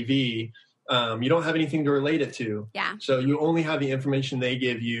in TV, You don't have anything to relate it to. Yeah. So you only have the information they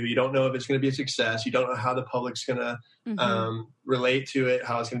give you. You don't know if it's going to be a success. You don't know how the public's going to relate to it,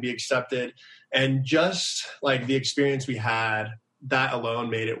 how it's going to be accepted. And just like the experience we had, that alone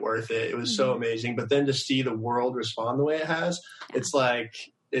made it worth it. It was so amazing. But then to see the world respond the way it has, it's like,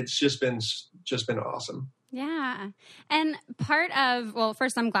 it's just been awesome. Yeah. And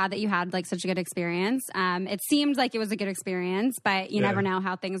first, I'm glad that you had like such a good experience. It seemed like it was a good experience, but you never know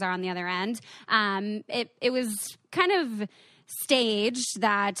how things are on the other end. It was kind of staged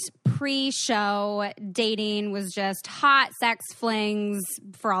that pre-show dating was just hot sex flings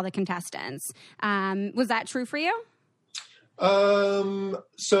for all the contestants. Was that true for you?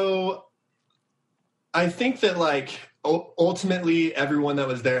 So I think that like, ultimately everyone that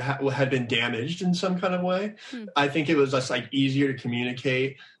was there had been damaged in some kind of way. I think it was just like easier to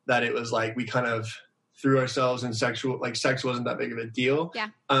communicate that it was like we kind of threw ourselves in sex wasn't that big of a deal. Yeah.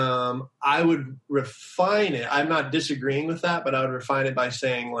 I would refine it. I'm not disagreeing with that, but I would refine it by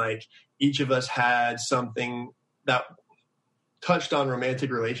saying like each of us had something that touched on romantic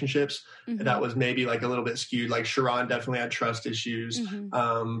relationships that was maybe like a little bit skewed. Like Sharon definitely had trust issues.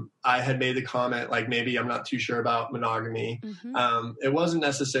 I had made the comment like maybe I'm not too sure about monogamy. It wasn't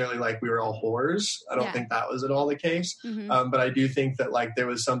necessarily like we were all whores. I don't think that was at all the case. But I do think that like there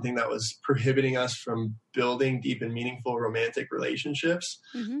was something that was prohibiting us from building deep and meaningful romantic relationships.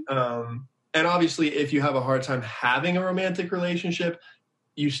 And obviously if you have a hard time having a romantic relationship,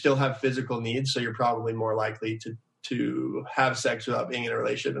 you still have physical needs. So you're probably more likely to have sex without being in a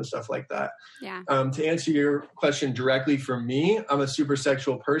relationship and stuff like that. Yeah. To answer your question directly for me, I'm a super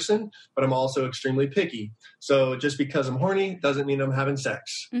sexual person, but I'm also extremely picky. So just because I'm horny doesn't mean I'm having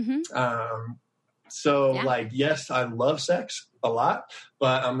sex. Like, yes, I love sex a lot,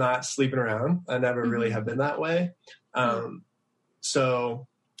 but I'm not sleeping around. I never really have been that way.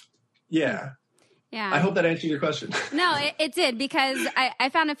 Yeah. I hope that answered your question. No, it did, because I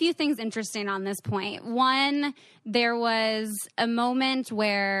found a few things interesting on this point. One, there was a moment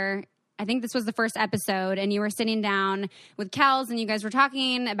where I think this was the first episode, and you were sitting down with Kelz, and you guys were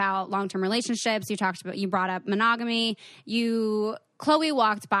talking about long-term relationships. You brought up monogamy. Chloe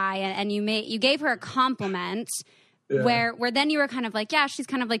walked by, and you gave her a compliment where then you were kind of like, yeah, she's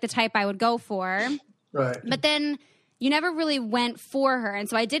kind of like the type I would go for. Right. But then you never really went for her. And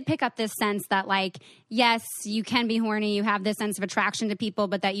so I did pick up this sense that, like, yes, you can be horny, you have this sense of attraction to people,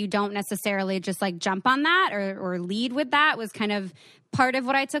 but that you don't necessarily just like jump on that or lead with that was kind of part of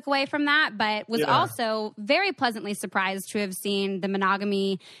what I took away from that, but was also very pleasantly surprised to have seen the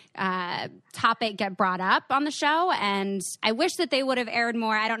monogamy topic get brought up on the show. And I wish that they would have aired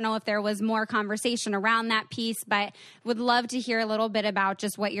more. I don't know if there was more conversation around that piece, but would love to hear a little bit about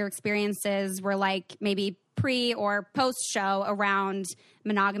just what your experiences were like, maybe pre or post show, around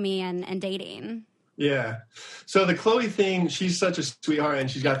monogamy and dating. Yeah. So the Chloe thing, she's such a sweetheart,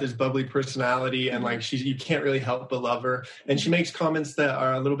 and she's got this bubbly personality, and like you can't really help but love her. And she makes comments that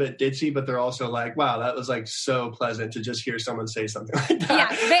are a little bit ditzy, but they're also like, wow, that was like so pleasant to just hear someone say something like that.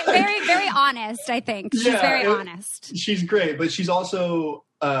 Yeah. Very, very honest, I think. She's very honest. She's great, but she's also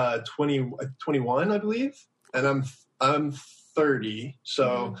 21, I believe. And I'm 30.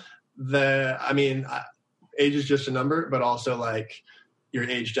 So age is just a number, but also like your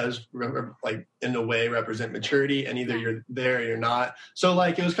age does like in a way represent maturity, and either you're there or you're not. So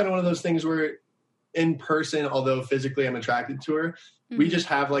like, it was kind of one of those things where in person, although physically I'm attracted to her, we just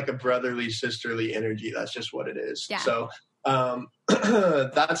have like a brotherly, sisterly energy. That's just what it is. Yeah. So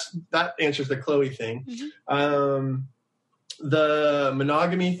that answers the Chloe thing. The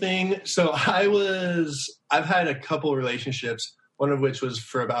monogamy thing. So I've had a couple relationships, one of which was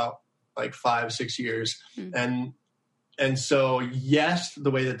for about like 5-6 years. And so, yes,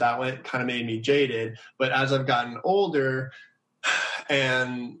 the way that went kind of made me jaded. But as I've gotten older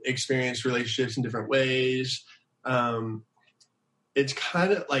and experienced relationships in different ways, it's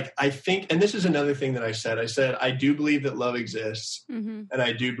kind of like, I think, and this is another thing that I said, I do believe that love exists, and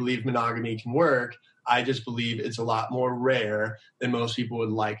I do believe monogamy can work. I just believe it's a lot more rare than most people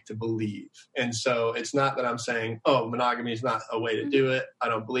would like to believe. And so it's not that I'm saying, oh, monogamy is not a way to do it. I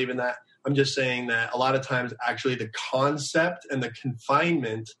don't believe in that. I'm just saying that a lot of times actually the concept and the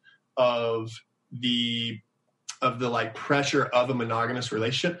confinement of the like pressure of a monogamous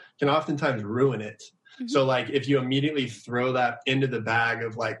relationship can oftentimes ruin it. So like if you immediately throw that into the bag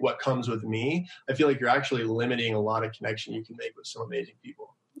of like what comes with me, I feel like you're actually limiting a lot of connection you can make with some amazing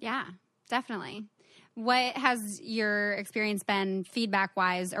people. Yeah, definitely. What has your experience been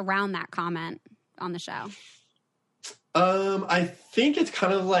feedback-wise around that comment on the show? I think it's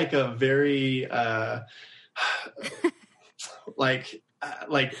kind of like a very, like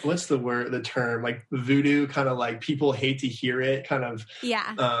like, what's the term, like voodoo, kind of like people hate to hear it, kind of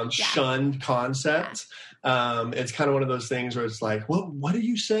shunned concept. It's kind of one of those things where it's like, what do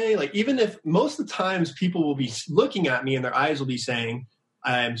you say? Like, even if most of the times people will be looking at me and their eyes will be saying,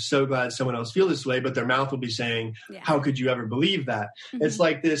 I'm so glad someone else feels this way, but their mouth will be saying, how could you ever believe that? Mm-hmm. It's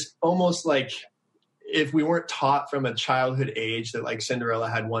like this, almost like if we weren't taught from a childhood age that like Cinderella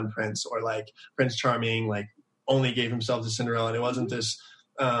had one prince, or like Prince Charming like only gave himself to Cinderella, and it wasn't this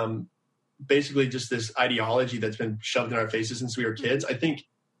basically just this ideology that's been shoved in our faces since we were kids. I think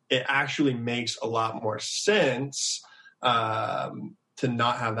it actually makes a lot more sense to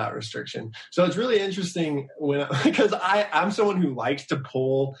not have that restriction. So it's really interesting because I'm someone who likes to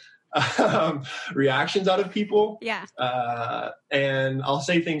pull reactions out of people. Yeah. And I'll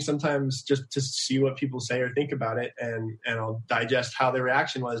say things sometimes just to see what people say or think about it, and I'll digest how their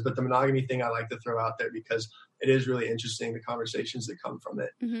reaction was. But the monogamy thing I like to throw out there because it is really interesting, the conversations that come from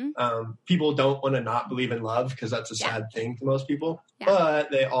it. Mm-hmm. People don't want to not believe in love because that's a sad thing to most people, but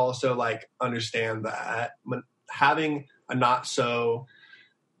they also like understand that having a not so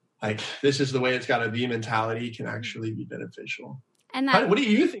like this is the way it's got to be mentality can actually be beneficial. And what do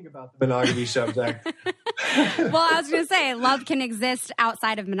you think about the monogamy subject? Well, I was going to say, love can exist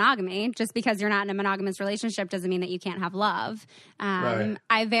outside of monogamy. Just because you're not in a monogamous relationship doesn't mean that you can't have love. Right.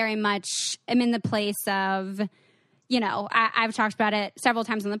 I very much am in the place of, you know, I've talked about it several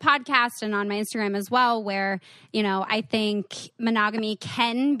times on the podcast and on my Instagram as well, where, you know, I think monogamy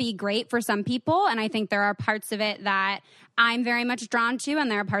can be great for some people. And I think there are parts of it that I'm very much drawn to, and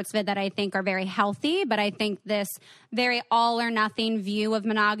there are parts of it that I think are very healthy. But I think this very all or nothing view of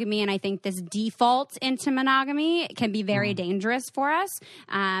monogamy, and I think this default into monogamy can be very dangerous for us.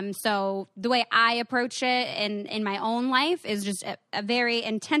 So the way I approach it in my own life is just a very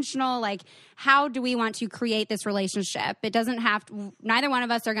intentional, like, how do we want to create this relationship? It doesn't have to, neither one of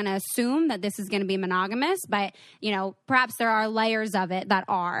us are going to assume that this is going to be monogamous, but, you know, perhaps there are layers of it that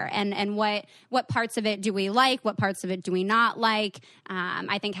are, and what parts of it do we like? What parts of it do we not like?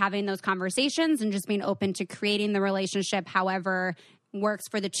 I think having those conversations and just being open to creating the relationship however works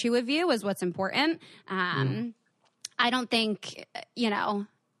for the two of you is what's important. I don't think, you know,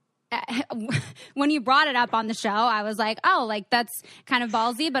 when you brought it up on the show, I was like, oh, like that's kind of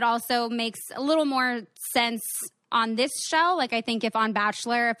ballsy, but also makes a little more sense on this show. Like, I think if on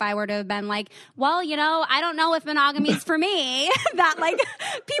Bachelor, if I were to have been like, well, you know, I don't know if monogamy is for me, that like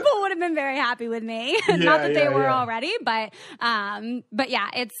people would have been very happy with me. Not that they were already, but yeah,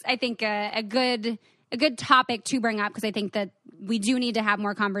 it's, I think a good topic to bring up because I think that we do need to have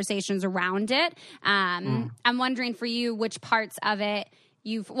more conversations around it. I'm wondering for you, which parts of it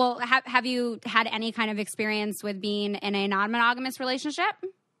have you had any kind of experience with being in a non-monogamous relationship?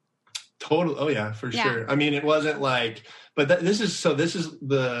 Total. Oh yeah, for sure. I mean, it wasn't like, but this is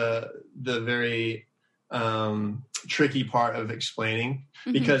the very tricky part of explaining,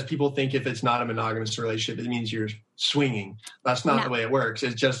 because people think if it's not a monogamous relationship, it means you're swinging. That's not the way it works.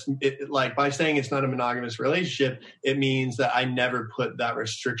 It's just like by saying it's not a monogamous relationship, it means that I never put that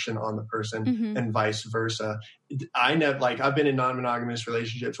restriction on the person and vice versa. I've been in non-monogamous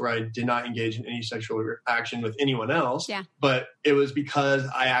relationships where I did not engage in any sexual action with anyone else, but it was because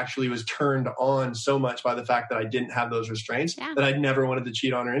I actually was turned on so much by the fact that I didn't have those restraints that I never wanted to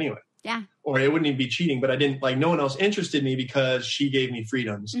cheat on her anyway. Yeah. Or it wouldn't even be cheating, but I didn't no one else interested me because she gave me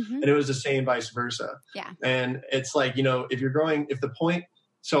freedoms, and it was the same vice versa. Yeah. And it's like, you know,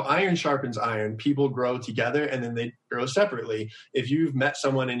 so iron sharpens iron, people grow together and then they grow separately. If you've met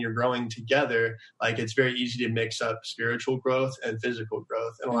someone and you're growing together, like it's very easy to mix up spiritual growth and physical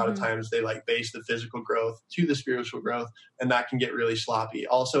growth. And a lot of times they like base the physical growth to the spiritual growth, and that can get really sloppy.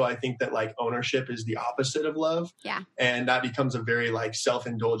 Also, I think that like ownership is the opposite of love. Yeah. And that becomes a very like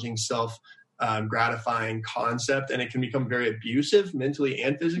self-indulging, gratifying concept, and it can become very abusive mentally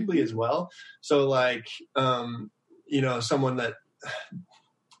and physically as well. So like, you know, someone that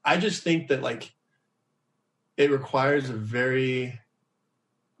I just think that like it requires a very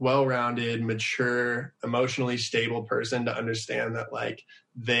well-rounded, mature, emotionally stable person to understand that like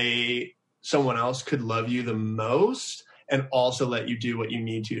someone else could love you the most and also let you do what you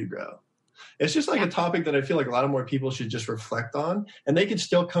need to grow. It's just like a topic that I feel like a lot of more people should just reflect on, and they could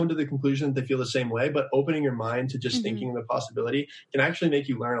still come to the conclusion that they feel the same way, but opening your mind to just thinking the possibility can actually make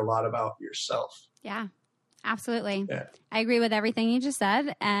you learn a lot about yourself. Yeah. Absolutely. Yeah. I agree with everything you just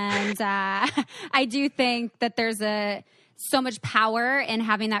said. And I do think that there's so much power in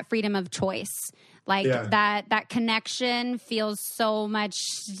having that freedom of choice. Like that connection feels so much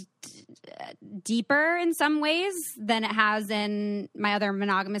deeper in some ways than it has in my other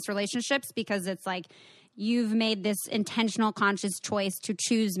monogamous relationships, because it's like, you've made this intentional, conscious choice to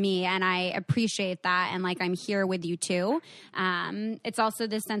choose me, and I appreciate that, and like I'm here with you too. It's also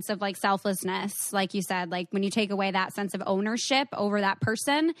this sense of like selflessness, like you said, like when you take away that sense of ownership over that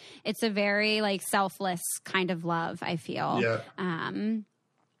person, it's a very like selfless kind of love, I feel. Yeah.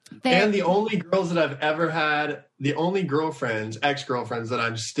 And the only girls that I've ever had, the only girlfriends, ex-girlfriends that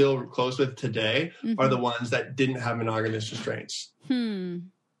I'm still close with today are the ones that didn't have monogamous restraints,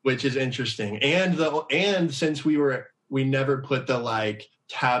 which is interesting. And since we never put the like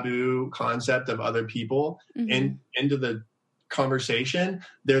taboo concept of other people into the conversation,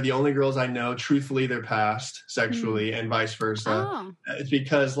 they're the only girls I know, truthfully, they're past sexually and vice versa. Oh. It's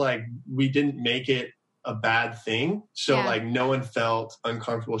because like we didn't make it a bad thing. So like no one felt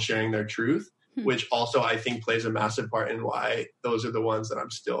uncomfortable sharing their truth, which also I think plays a massive part in why those are the ones that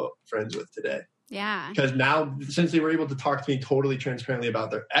I'm still friends with today. Yeah. Because now, since they were able to talk to me totally transparently about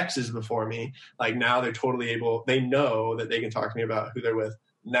their exes before me, like now they're totally able, they know that they can talk to me about who they're with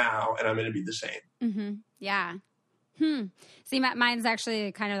now, and I'm going to be the same. Yeah. See, mine's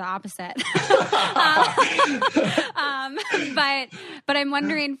actually kind of the opposite. But I'm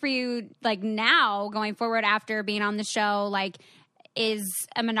wondering for you, like now going forward after being on the show, like is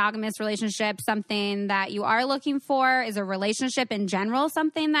a monogamous relationship something that you are looking for? Is a relationship in general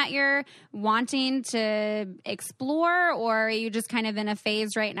something that you're wanting to explore? Or are you just kind of in a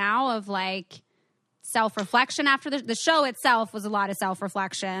phase right now of like self-reflection after the show itself was a lot of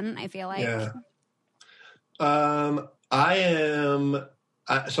self-reflection, I feel like. Yeah. So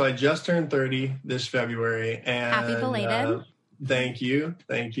I just turned 30 this February, and happy belated. Thank you.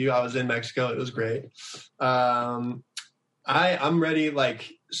 I was in Mexico. It was great. I'm ready.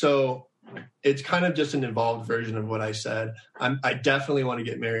 Like, so it's kind of just an evolved version of what I said. I definitely want to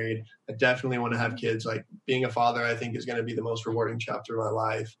get married. I definitely want to have kids. Like being a father, I think is going to be the most rewarding chapter of my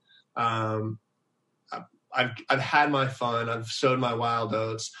life. I've had my fun. I've sowed my wild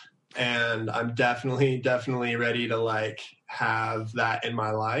oats. And I'm definitely ready to like have that in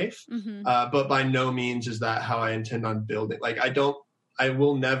my life. But by no means is that how I intend on building. Like I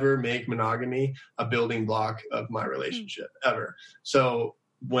will never make monogamy a building block of my relationship ever. So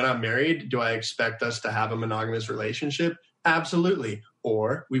when I'm married, do I expect us to have a monogamous relationship? Absolutely.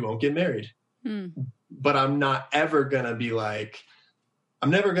 Or we won't get married. But I'm not ever going to be like, I'm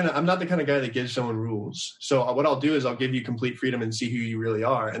not the kind of guy that gives someone rules. So what I'll do is I'll give you complete freedom and see who you really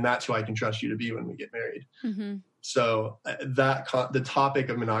are. And that's who I can trust you to be when we get married. So the topic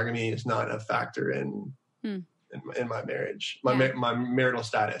of monogamy is not a factor in my marriage, my marital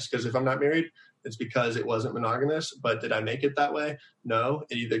status. Because if I'm not married, it's because it wasn't monogamous. But did I make it that way? No,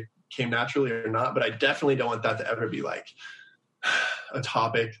 it either came naturally or not. But I definitely don't want that to ever be like a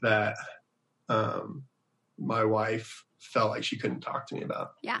topic that my wife felt like she couldn't talk to me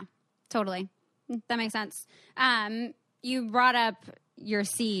about. Yeah, totally. That makes sense. You brought up your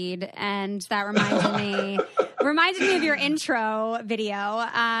seed, and that reminded me of your intro video,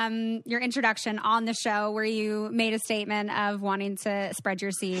 your introduction on the show, where you made a statement of wanting to spread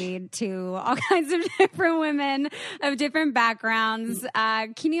your seed to all kinds of different women of different backgrounds.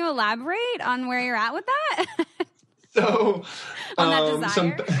 Can you elaborate on where you're at with that? So,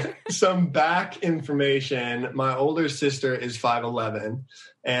 some back information. My older sister is 5'11",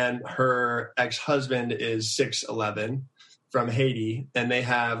 and her ex-husband is 6'11", from Haiti, and they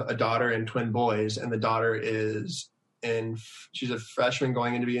have a daughter and twin boys. And the daughter she's a freshman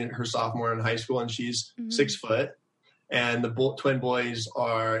going into being her sophomore in high school, and she's 6 foot. And the twin boys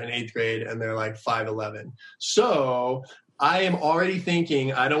are in 8th grade, and they're like 5'11". So I am already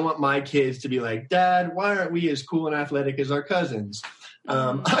thinking, I don't want my kids to be like, Dad, why aren't we as cool and athletic as our cousins?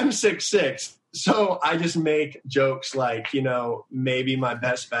 I'm 6'6". So I just make jokes like, maybe my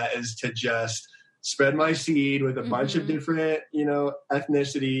best bet is to just spread my seed with a bunch of different,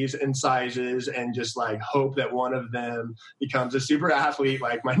 ethnicities and sizes, and just like hope that one of them becomes a super athlete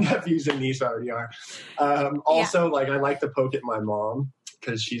like my nephews and niece already are. Like I like to poke at my mom,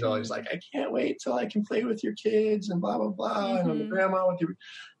 because she's always like, I can't wait till I can play with your kids and blah, blah, blah. And I'm a grandma with you.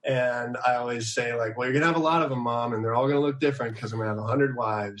 And I always say like, well, you're going to have a lot of them, Mom, and they're all going to look different because I'm going to have 100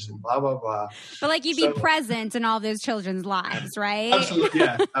 wives and blah, blah, blah. But like you'd be present in all those children's lives, right? Absolutely.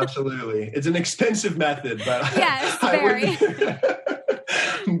 Yeah, absolutely. It's an expensive method, but yes, very.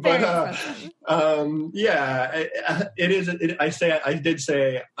 It is. I did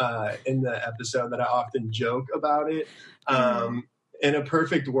say in the episode that I often joke about it. In a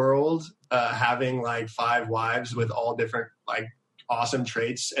perfect world, having like 5 wives with all different, like awesome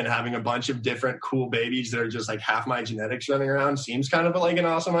traits and having a bunch of different cool babies that are just like half my genetics running around seems kind of like an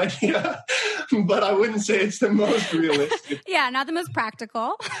awesome idea. But I wouldn't say it's the most realistic. Yeah, not the most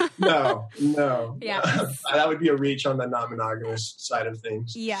practical. No. Yeah. That would be a reach on the non-monogamous side of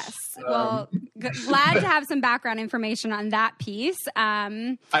things. Yes. Well, glad to have some background information on that piece.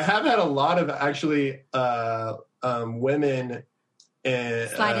 I have had a lot of actually women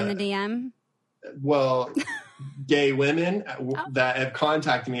slide in the DM. Well, gay women that have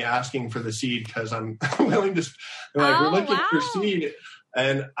contacted me asking for the seed because I'm willing to. We're looking for seed,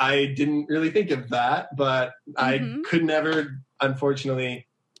 and I didn't really think of that, but I could never, unfortunately,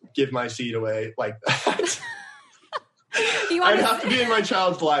 give my seed away like that. I'd have to be in my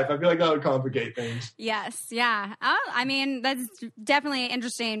child's life. I feel like that would complicate things. Yes. Yeah. I mean, that's definitely an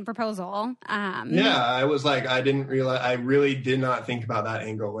interesting proposal. Yeah. I was like, I didn't realize, I really did not think about that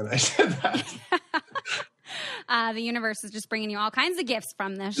angle when I said that. The universe is just bringing you all kinds of gifts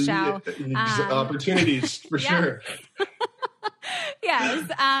from this show. Opportunities for sure. Yes.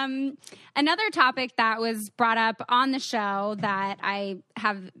 Another topic that was brought up on the show that I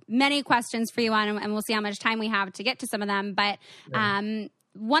have many questions for you on, and we'll see how much time we have to get to some of them. But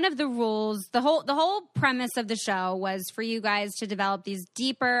one of the rules, the whole premise of the show was for you guys to develop these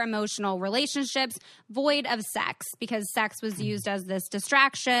deeper emotional relationships void of sex, because sex was used as this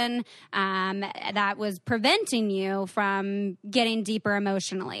distraction that was preventing you from getting deeper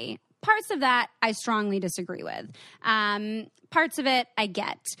emotionally. Parts of that I strongly disagree with. Parts of it I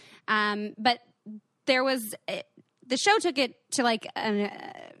get. But there was, the show took it to like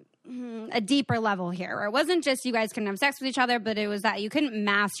a deeper level here, where it wasn't just you guys couldn't have sex with each other, but it was that you couldn't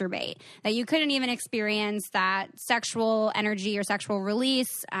masturbate, that you couldn't even experience that sexual energy or sexual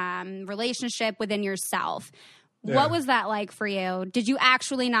release relationship within yourself. Yeah. What was that like for you? Did you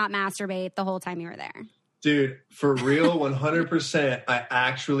actually not masturbate the whole time you were there? Dude, for real, 100%, I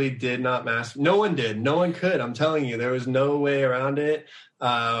actually did not masturbate. No one did. No one could. I'm telling you, there was no way around it.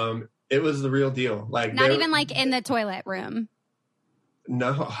 It was the real deal. Like, not even like in the toilet room.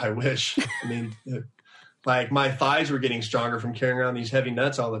 No, I wish. I mean, like my thighs were getting stronger from carrying around these heavy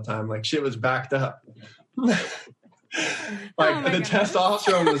nuts all the time. Like shit was backed up.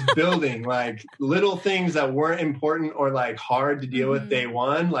 Testosterone was building. Like little things that weren't important or like hard to deal with day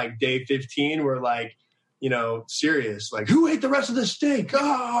one, like day 15 were like, you know, serious. Like, who ate the rest of the steak?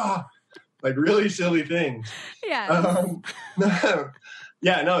 Like really silly things. Yeah.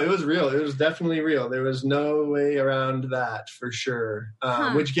 Yeah, no, it was real. It was definitely real. There was no way around that for sure.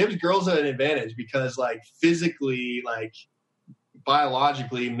 Which gives girls an advantage because like physically, like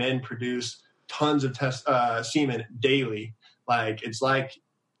biologically, men produce tons of semen daily. Like it's like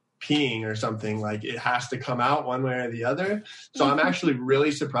peeing or something. Like it has to come out one way or the other. So I'm actually really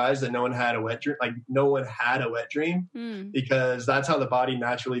surprised that no one had a wet dream. Like no one had a wet dream because that's how the body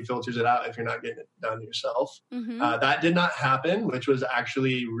naturally filters it out if you're not getting it done yourself. That did not happen, which was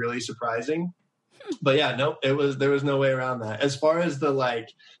actually really surprising. But yeah, no, there was no way around that. As far as the like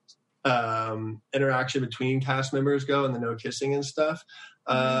interaction between cast members go and the no kissing and stuff,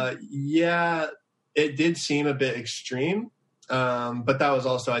 yeah, it did seem a bit extreme. But that was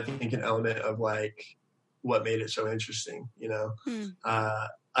also, I think, an element of like what made it so interesting, you know?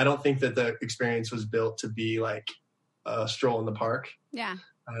 I don't think that the experience was built to be like a stroll in the park. Yeah.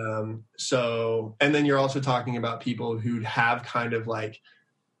 So, and then you're also talking about people who have kind of like,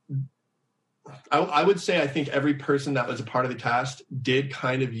 I would say, I think every person that was a part of the cast did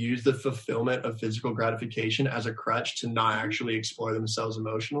kind of use the fulfillment of physical gratification as a crutch to not actually explore themselves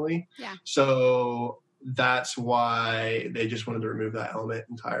emotionally. Yeah. So that's why they just wanted to remove that element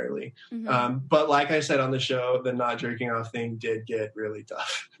entirely. But like I said on the show, the not jerking off thing did get really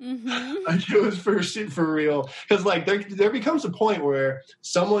tough. Like it was for real. Because like there becomes a point where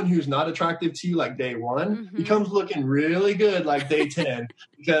someone who's not attractive to you like day one becomes looking really good like day 10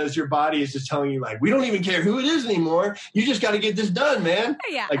 because your body is just telling you like, we don't even care who it is anymore. You just got to get this done, man.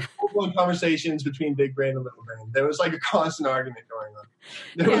 Yeah. Like full-blown conversations between big brain and little brain. There was like a constant argument going on.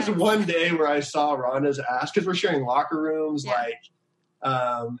 There was one day where I saw Rhonda's ass because we're sharing locker rooms,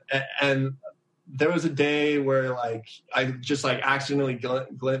 and there was a day where like I just like accidentally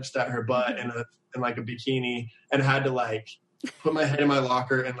glimpsed at her butt in like a bikini and had to like put my head in my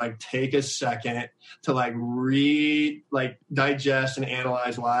locker and like take a second to like digest and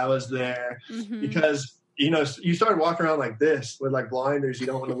analyze why I was there because you know you started walking around like this with like blinders. You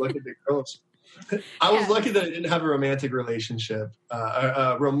don't want to look at the girls. I was lucky that I didn't have a romantic relationship,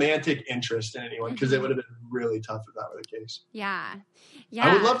 a romantic interest in anyone, because it would have been really tough if that were the case. Yeah.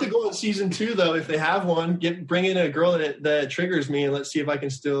 I would love to go on season 2, though, if they have one. Bring in a girl that triggers me, and let's see if I can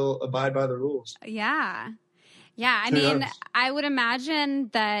still abide by the rules. Yeah. Yeah. I mean, I would imagine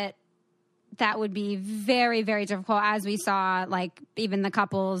that would be very, very difficult. As we saw, like even the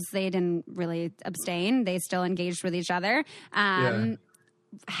couples, they didn't really abstain. They still engaged with each other.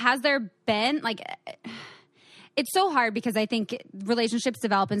 Has there been like, it's so hard because I think relationships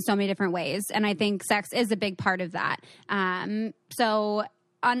develop in so many different ways. And I think sex is a big part of that. So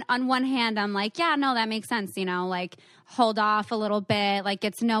on one hand, I'm like, yeah, no, that makes sense. You know, like hold off a little bit, like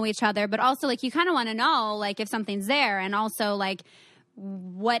get to know each other. But also like you kind of want to know like if something's there, and also like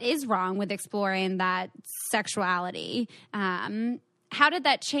what is wrong with exploring that sexuality. How did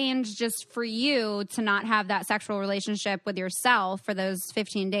that change just for you to not have that sexual relationship with yourself for those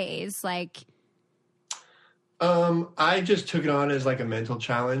 15 days? Like, I just took it on as like a mental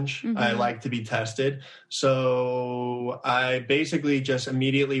challenge. I like to be tested. So I basically just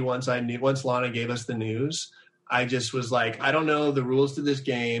immediately, once Lana gave us the news, I just was like, I don't know the rules to this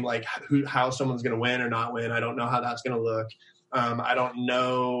game, like how someone's going to win or not win. I don't know how that's going to look. I don't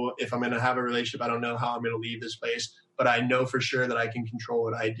know if I'm going to have a relationship. I don't know how I'm going to leave this place, but I know for sure that I can control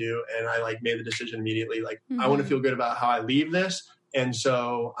what I do. And I like made the decision immediately. Like, I want to feel good about how I leave this. And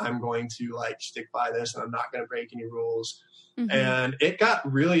so I'm going to like stick by this, and I'm not going to break any rules. And it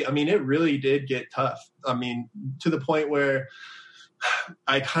got really, I mean, it really did get tough. I mean, to the point where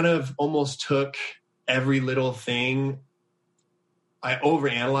I kind of almost took every little thing. I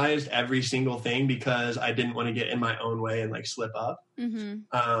overanalyzed every single thing because I didn't want to get in my own way and like slip up. Yeah,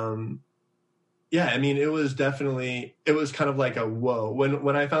 I mean, it was kind of like a whoa.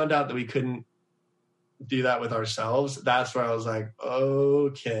 When I found out that we couldn't do that with ourselves, that's where I was like,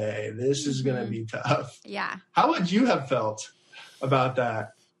 okay, this is going to be tough. Yeah. How would you have felt about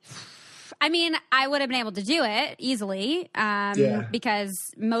that? I mean, I would have been able to do it easily because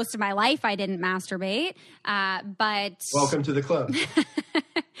most of my life I didn't masturbate. But welcome to the club.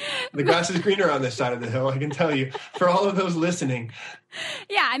 The grass is greener on this side of the hill, I can tell you, for all of those listening.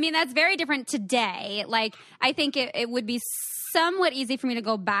 Yeah, I mean, that's very different today. Like, I think it would be somewhat easy for me to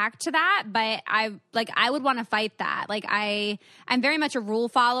go back to that, but I would want to fight that. Like I'm very much a rule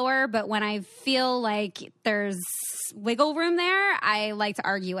follower, but when I feel like there's wiggle room there, I like to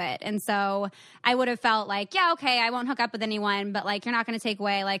argue it. And so I would have felt like, yeah, okay, I won't hook up with anyone, but like you're not going to take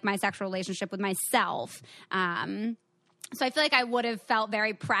away like my sexual relationship with myself. So I feel like I would have felt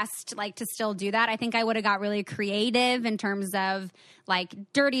very pressed, like, to still do that. I think I would have got really creative in terms of, like,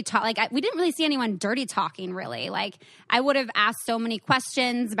 dirty talk. Like, we didn't really see anyone dirty talking, really. Like, I would have asked so many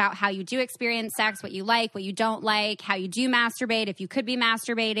questions about how you do experience sex, what you like, what you don't like, how you do masturbate, if you could be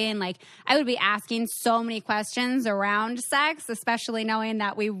masturbating. Like, I would be asking so many questions around sex, especially knowing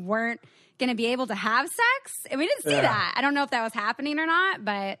that we weren't going to be able to have sex. And we didn't see that. I don't know if that was happening or not,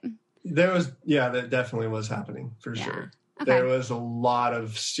 but... that definitely was happening, for sure. Okay. There was a lot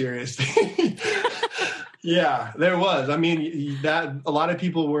of serious things. Yeah, there was. I mean, that a lot of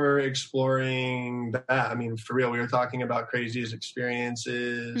people were exploring that. I mean, for real, we were talking about craziest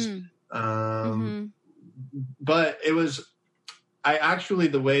experiences. But it was,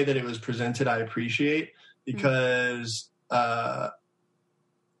 the way that it was presented, I appreciate, because I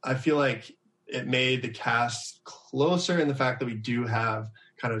feel like it made the cast closer in the fact that we do have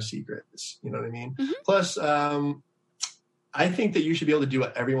kind of secrets. You know what I mean? Plus, I think that you should be able to do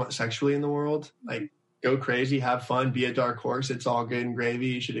whatever you want sexually in the world. Like, go crazy, have fun, be a dark horse. It's all good and gravy.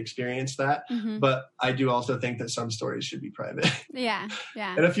 You should experience that. But I do also think that some stories should be private. Yeah.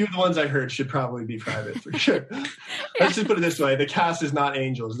 And a few of the ones I heard should probably be private, for sure. Let's just put it this way. The cast is not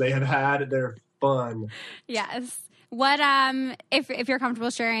angels. They have had their fun. Yes. What, if you're comfortable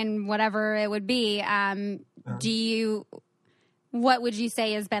sharing whatever it would be, what would you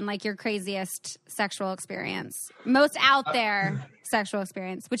say has been like your craziest sexual experience? Most out there sexual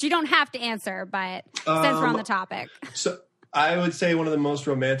experience, which you don't have to answer, but since we're on the topic. So I would say one of the most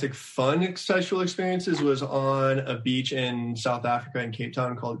romantic, fun sexual experiences was on a beach in South Africa in Cape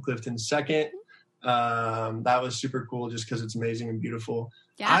Town called Clifton Second. That was super cool just because it's amazing and beautiful.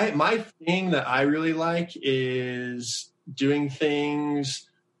 Yeah. My thing that I really like is doing things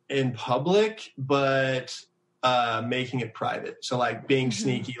in public, but making it private. So like being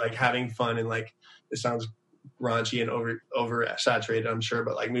sneaky, like having fun, and like, it sounds raunchy and over saturated, I'm sure,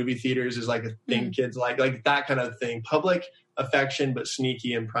 but like movie theaters is like a thing kids like that kind of thing. Public affection, but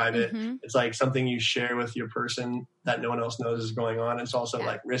sneaky and private. It's like something you share with your person that no one else knows is going on. It's also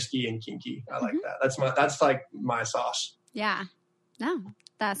like risky and kinky. I like that. That's like my sauce. Yeah. No,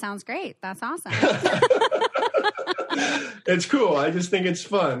 that sounds great. That's awesome. It's cool. I just think it's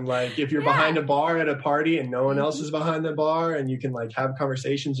fun. Like, if you're behind a bar at a party and no one else is behind the bar, and you can like have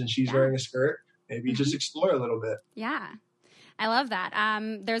conversations and she's wearing a skirt, maybe just explore a little bit. Yeah. I love that.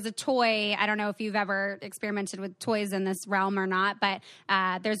 There's a toy. I don't know if you've ever experimented with toys in this realm or not, but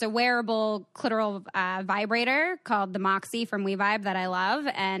there's a wearable clitoral vibrator called the Moxie from WeVibe that I love,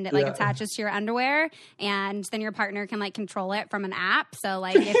 and it attaches to your underwear, and then your partner can control it from an app. So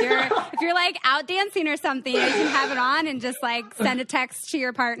if you're out dancing or something, you can have it on and just send a text to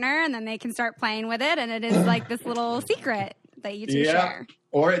your partner, and then they can start playing with it, and it is this little secret that you two share.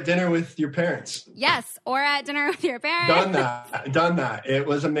 Or at dinner with your parents. Yes, or at dinner with your parents. Done that. It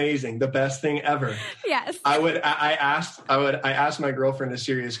was amazing. The best thing ever. Yes. I asked my girlfriend a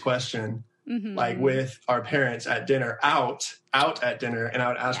serious question, with our parents at dinner, out at dinner, and I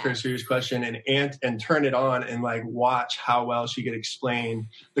would ask her a serious question and turn it on and watch how well she could explain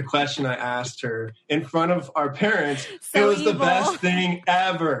the question I asked her in front of our parents. So it was evil. The best thing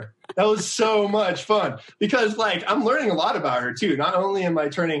ever. That was so much fun because I'm learning a lot about her too. Not only am I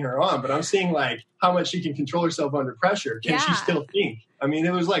turning her on, but I'm seeing how much she can control herself under pressure. Can she still think? I mean,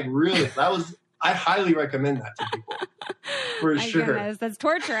 it was really, I highly recommend that to people for sure. Goodness, that's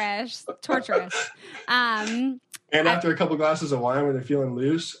torturous. And after a couple glasses of wine when they're feeling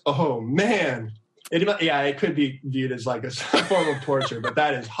loose, oh man. It could be viewed as a form of torture, but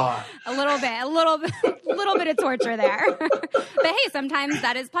that is hot. A little bit of torture there. But hey, sometimes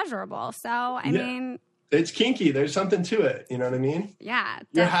that is pleasurable. So, I mean, it's kinky. There's something to it. You know what I mean? Yeah.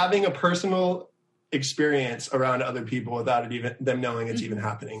 You're having a personal experience around other people without it even them knowing it's even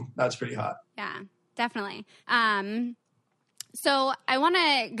happening. That's pretty hot. Yeah, definitely. So I want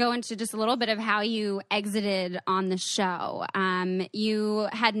to go into just a little bit of how you exited on the show. You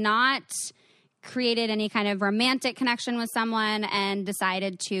had not created any kind of romantic connection with someone and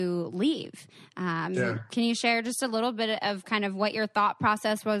decided to leave. Can you share just a little bit of kind of what your thought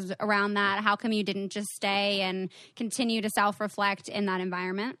process was around that? How come you didn't just stay and continue to self-reflect in that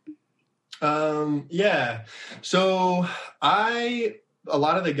environment? So a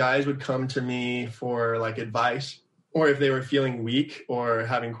lot of the guys would come to me for advice, or if they were feeling weak or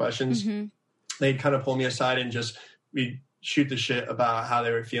having questions, they'd kind of pull me aside and we'd shoot the shit about how they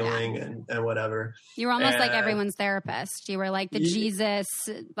were feeling and whatever. You were almost like everyone's therapist. You were like the Jesus,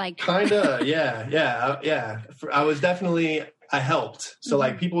 kind of, yeah. I was definitely, I helped. So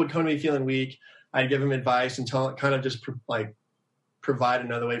people would come to me feeling weak. I'd give them advice and provide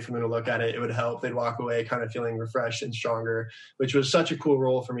another way for them to look at it. It would help. They'd walk away kind of feeling refreshed and stronger, which was such a cool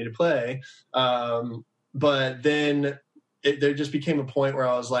role for me to play. But then there just became a point where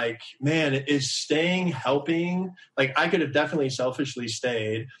I was like, man, is staying helping? I could have definitely selfishly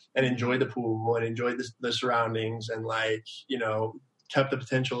stayed and enjoyed the pool and enjoyed the surroundings and kept the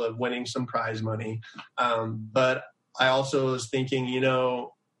potential of winning some prize money. But I also was thinking,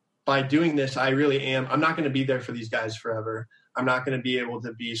 by doing this, I'm not going to be there for these guys forever. I'm not going to be able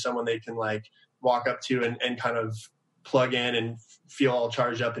to be someone they can walk up to and kind of plug in and feel all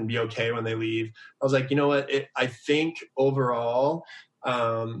charged up and be okay when they leave. I was like, you know what? I think overall,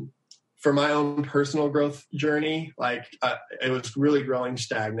 for my own personal growth journey, it was really growing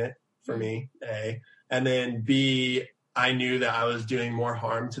stagnant for me, A. And then B, I knew that I was doing more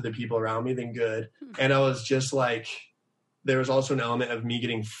harm to the people around me than good. And I was just there was also an element of me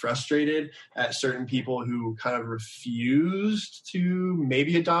getting frustrated at certain people who kind of refused to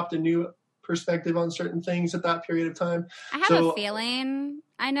maybe adopt a new perspective on certain things at that period of time. I have a feeling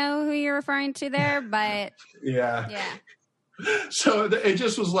I know who you're referring to there, but yeah. So it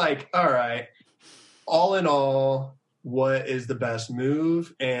just was all right, all in all, what is the best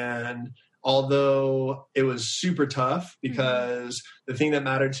move? And although it was super tough because the thing that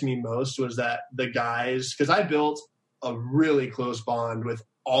mattered to me most was that the guys, because I built a really close bond with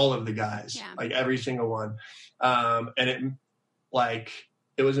all of the guys, every single one. And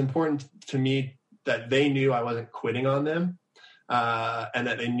it was important to me that they knew I wasn't quitting on them, and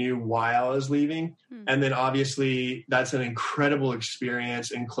that they knew why I was leaving. And then obviously that's an incredible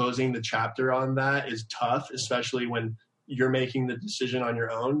experience, and closing the chapter on that is tough, especially when you're making the decision on your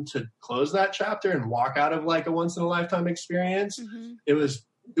own to close that chapter and walk out of a once in a lifetime experience. It was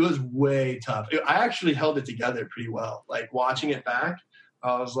way tough. I actually held it together pretty well. Watching it back,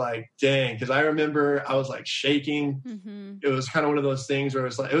 I was like, dang, because I remember I was shaking. It was kind of one of those things where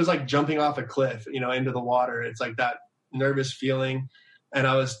it was like jumping off a cliff, into the water. It's that nervous feeling. And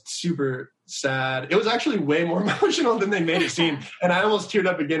I was super sad. It was actually way more emotional than they made it seem. And I almost teared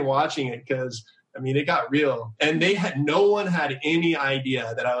up again watching it because, it got real. And no one had any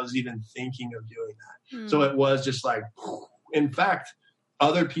idea that I was even thinking of doing that. So it was just in fact,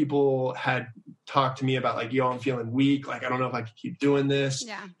 other people had talked to me about yo, I'm feeling weak. I don't know if I can keep doing this.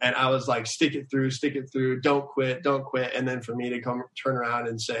 Yeah. And I was stick it through. Don't quit. And then for me to turn around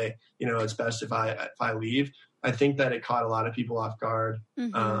and say, it's best if I leave. I think that it caught a lot of people off guard.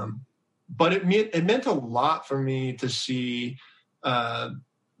 But it meant a lot for me to see,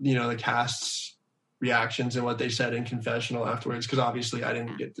 the cast's reactions and what they said in confessional afterwards, because obviously I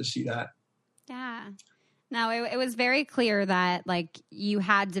didn't get to see that. Yeah. No, it was very clear that like you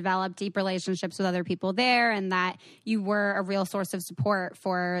had developed deep relationships with other people there, and that you were a real source of support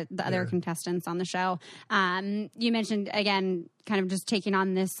for the other contestants on the show. You mentioned, again, kind of just taking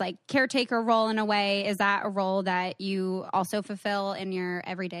on this like caretaker role in a way. Is that a role that you also fulfill in your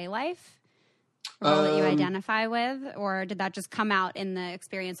everyday life? A role that you identify with, or did that just come out in the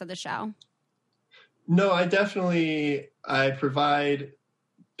experience of the show? No, I provide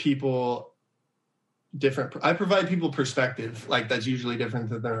people perspective, like that's usually different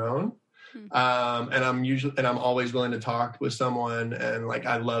than their own. And I'm always willing to talk with someone, and like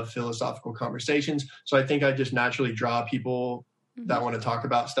I love philosophical conversations. So I think I just naturally draw people that want to talk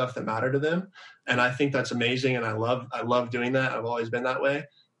about stuff that matter to them. And I think that's amazing. And I love doing that. I've always been that way.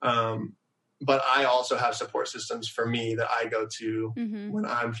 But I also have support systems for me that I go to when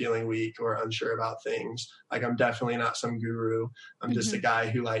I'm feeling weak or unsure about things. Like I'm definitely not some guru. I'm just a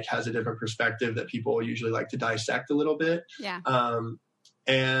guy who like has a different perspective that people usually like to dissect a little bit. Yeah.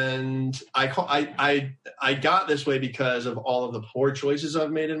 And I got this way because of all of the poor choices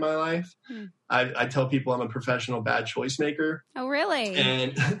I've made in my life. I tell people I'm a professional bad choice maker. Oh, really?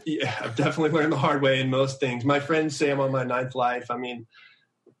 And yeah, I've definitely learned the hard way in most things. My friends say I'm on my 9th life. I mean,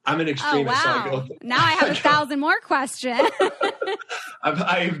 I'm an extremist. Oh, wow. Now I have 1,000 more questions.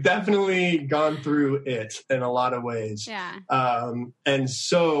 I've definitely gone through it in a lot of ways. Yeah. And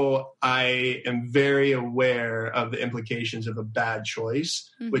so I am very aware of the implications of a bad choice,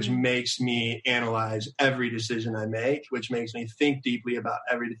 which makes me analyze every decision I make, which makes me think deeply about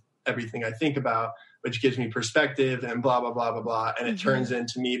everything I think about, which gives me perspective and blah, blah, blah, blah, blah. And it turns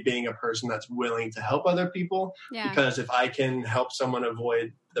into me being a person that's willing to help other people. Yeah. Because if I can help someone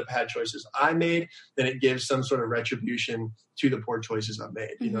avoid the bad choices I made, then it gives some sort of retribution to the poor choices I've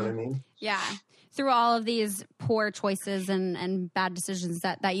made. You know what I mean? Yeah. Through all of these poor choices and bad decisions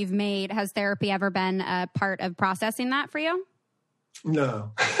that you've made, has therapy ever been a part of processing that for you?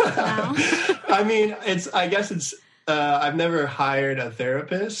 No. I mean, I guess I've never hired a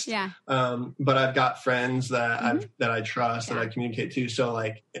therapist. Yeah. But I've got friends that I trust, that I communicate to. So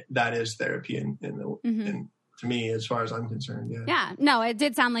like that is therapy in to me, as far as I'm concerned. Yeah. Yeah. No, it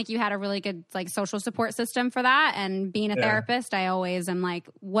did sound like you had a really good like social support system for that. And being a therapist, I always am like,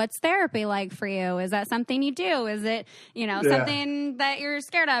 what's therapy like for you? Is that something you do? Is it, something that you're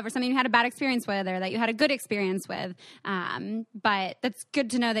scared of, or something you had a bad experience with, or that you had a good experience with? But that's good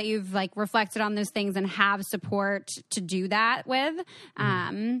to know that you've like reflected on those things and have support to do that with.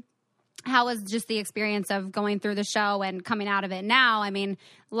 How was just the experience of going through the show and coming out of it now? I mean,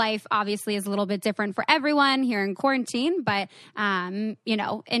 life obviously is a little bit different for everyone here in quarantine, but,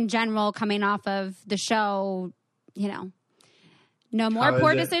 in general, coming off of the show, no more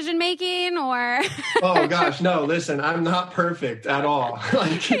poor decision making or... Oh, gosh, no, listen, I'm not perfect at all.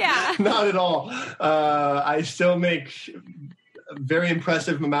 Not at all. I still make a very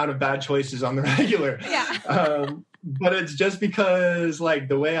impressive amount of bad choices on the regular. Yeah. But it's just because, like,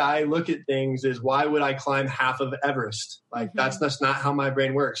 the way I look at things is, why would I climb half of Everest? Like, that's not how my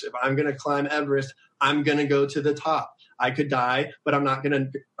brain works. If I'm going to climb Everest, I'm going to go to the top. I could die, but I'm not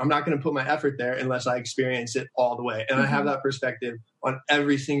going to put my effort there unless I experience it all the way. And I have that perspective on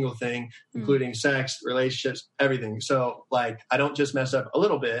every single thing, including sex, relationships, everything. So like, I don't just mess up a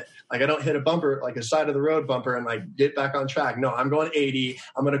little bit. Like I don't hit a bumper, like a side of the road bumper, and like get back on track. No, I'm going 80.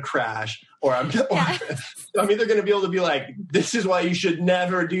 I'm going to crash, or I'm either going to be able to be like, this is why you should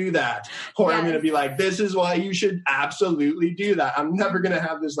never do that. Or I'm going to be like, this is why you should absolutely do that. I'm never going to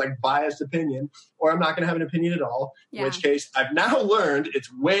have this like biased opinion, or I'm not going to have an opinion at all. In which case I've now learned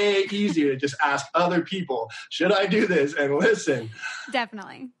it's way easier to just ask other people, should I do this? And listen.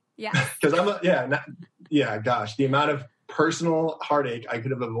 Definitely. Yeah. Because gosh, the amount of personal heartache I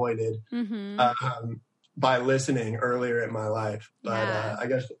could have avoided by listening earlier in my life. But I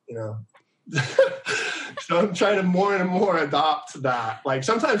guess, so I'm trying to more and more adopt that. Like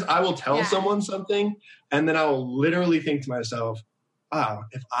sometimes I will tell someone something, and then I will literally think to myself, wow,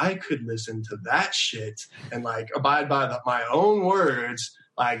 if I could listen to that shit and like abide by my own words,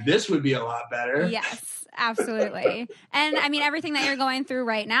 like this would be a lot better. Yes. absolutely. And I mean, everything that you're going through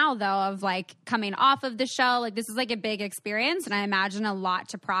right now, though, of like coming off of the show, like this is like a big experience, and I imagine a lot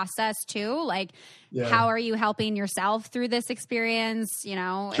to process too. Like, how are you helping yourself through this experience? You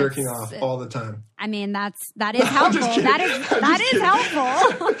know, jerking off all the time. I mean, that is helpful. That is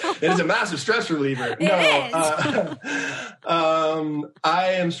helpful. It is a massive stress reliever. I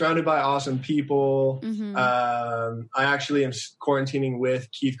am surrounded by awesome people. I actually am quarantining with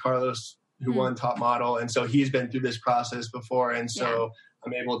Keith Carlos, who won Top Model. And so he's been through this process before. And so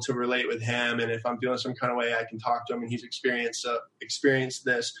I'm able to relate with him. And if I'm feeling some kind of way, I can talk to him, and he's experienced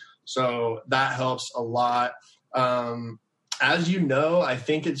this. So that helps a lot. As you know, I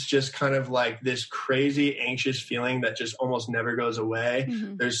think it's just kind of like this crazy anxious feeling that just almost never goes away.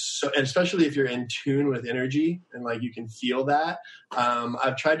 And especially if you're in tune with energy and like you can feel that.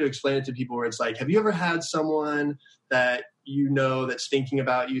 I've tried to explain it to people where it's like, have you ever had someone that you know that's thinking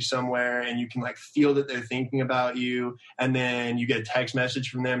about you somewhere, and you can like feel that they're thinking about you, and then you get a text message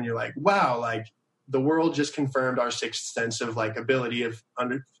from them and you're like, wow, like the world just confirmed our sixth sense of like ability of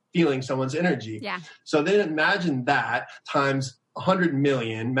feeling someone's energy. Yeah. So then imagine that times 100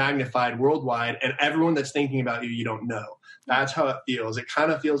 million magnified worldwide, and everyone that's thinking about you, you don't know. That's how it feels. It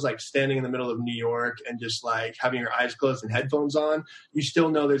kind of feels like standing in the middle of New York and just like having your eyes closed and headphones on. You still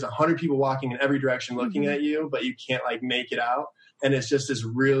know there's 100 people walking in every direction looking at you, but you can't like make it out. And it's just this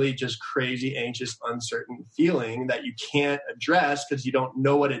really just crazy, anxious, uncertain feeling that you can't address because you don't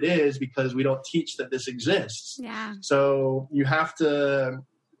know what it is, because we don't teach that this exists. Yeah. So you have to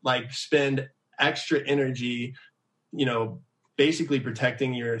like spend extra energy, you know, basically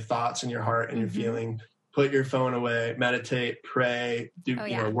protecting your thoughts and your heart and your feeling. Put your phone away, meditate, pray, do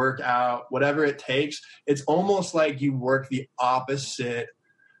you know, work out, whatever it takes. It's almost like you work the opposite.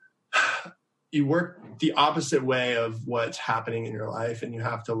 You work the opposite way of what's happening in your life, and you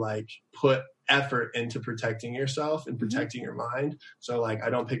have to like put effort into protecting yourself and protecting your mind. So like, I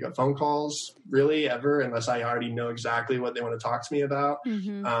don't pick up phone calls really ever unless I already know exactly what they want to talk to me about.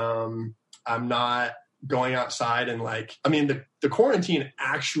 I'm not going outside and like, I mean, the quarantine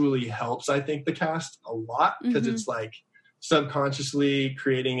actually helps, I think, the cast a lot, because it's like subconsciously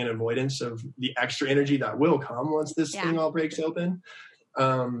creating an avoidance of the extra energy that will come once this thing all breaks open.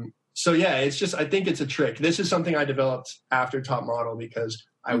 So yeah, it's just, I think it's a trick. This is something I developed after Top Model because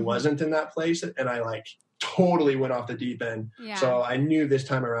I wasn't in that place, and I like totally went off the deep end. Yeah. So I knew this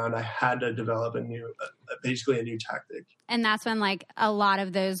time around I had to develop basically a new tactic. And that's when like a lot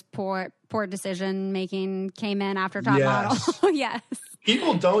of those poor decision making came in after Top Model. Yes.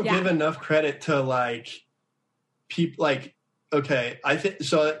 People don't give enough credit to like people like, okay, I think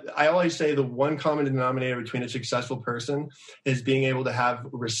so. I always say the one common denominator between a successful person is being able to have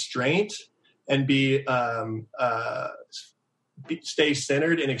restraint and stay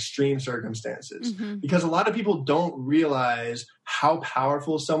centered in extreme circumstances. Because a lot of people don't realize how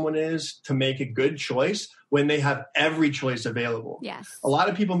powerful someone is to make a good choice when they have every choice available. Yes. A lot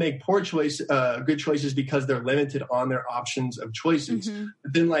of people make good choices because they're limited on their options of choices.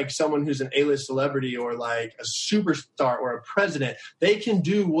 But then like someone who's an A-list celebrity or like a superstar or a president, they can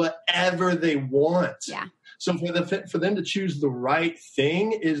do whatever they want. Yeah. So for them to choose the right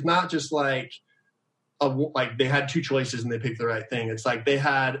thing is not just like they had two choices and they picked the right thing. It's like they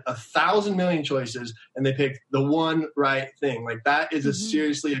had 1,000 million choices and they picked the one right thing. Like that is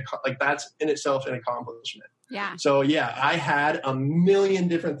that's in itself an accomplishment. Yeah. So yeah, I had a million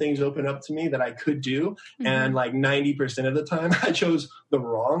different things open up to me that I could do. And like 90% of the time I chose the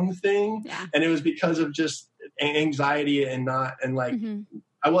wrong thing. Yeah. And it was because of just anxiety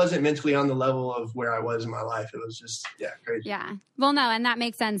I wasn't mentally on the level of where I was in my life. It was just, crazy. Yeah. Well, no, and that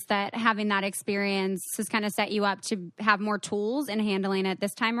makes sense that having that experience has kind of set you up to have more tools in handling it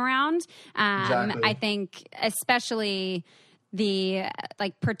this time around. Exactly. I think especially the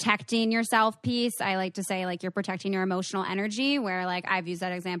like protecting yourself piece, I like to say like you're protecting your emotional energy, where like I've used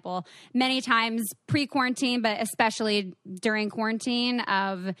that example many times pre-quarantine, but especially during quarantine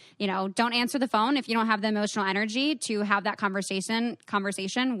of, you know, don't answer the phone if you don't have the emotional energy to have that conversation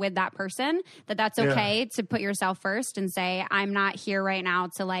with that person, that's okay to put yourself first and say, I'm not here right now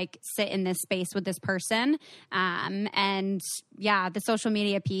to like sit in this space with this person. And yeah, the social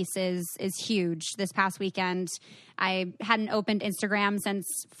media piece is huge. This past weekend, I hadn't opened Instagram since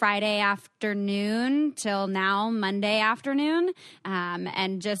Friday afternoon till now, Monday afternoon.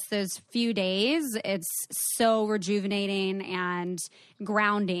 And just those few days, it's so rejuvenating and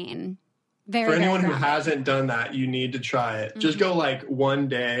grounding. For anyone who hasn't done that, you need to try it. Just go like one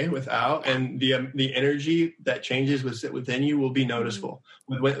day without, and the energy that changes within you will be noticeable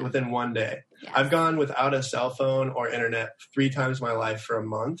within one day. Yes. I've gone without a cell phone or internet 3 times in my life for a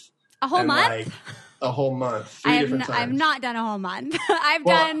month. A whole month? a whole month. 3 different times. I've not done a whole month. I've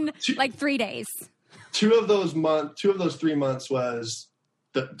done like 3 days. 2 of those 3 months was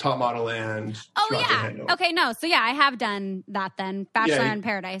the top model and Okay, no. So I have done that then. Bachelor in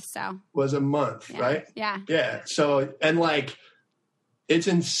Paradise, so. Was a month, right? Yeah. Yeah. So, and like, it's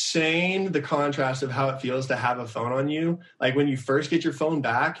insane the contrast of how it feels to have a phone on you. Like when you first get your phone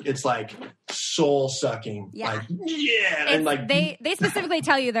back, it's like soul sucking. Yeah. Like, and like they specifically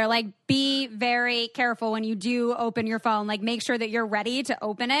tell you, they're like, be very careful when you do open your phone. Like make sure that you're ready to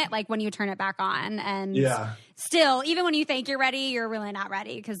open it, like when you turn it back on. And still, even when you think you're ready, you're really not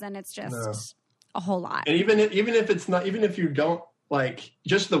ready, because then it's just a whole lot. And even if it's not, even if you don't, like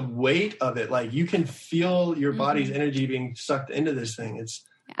just the weight of it, like you can feel your body's energy being sucked into this thing. It's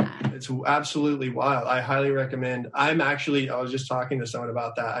absolutely wild. I highly recommend. I was just talking to someone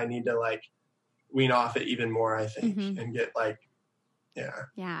about that. I need to like wean off it even more, I think, and get like,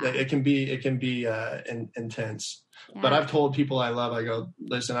 it can be intense. Yeah. But I've told people I love, I go,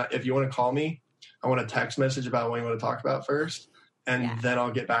 listen, if you want to call me, I want a text message about what you want to talk about first. And then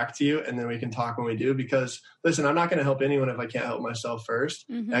I'll get back to you, and then we can talk when we do. Because listen, I'm not going to help anyone if I can't help myself first.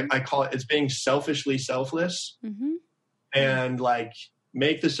 I call it's being selfishly selfless, and like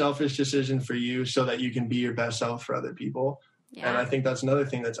make the selfish decision for you so that you can be your best self for other people. Yeah. And I think that's another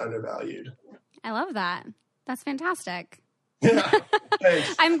thing that's undervalued. I love that. That's fantastic. Yeah,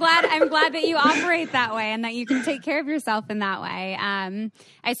 thanks. I'm glad that you operate that way and that you can take care of yourself in that way. I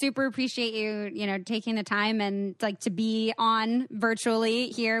super appreciate you taking the time and like to be on virtually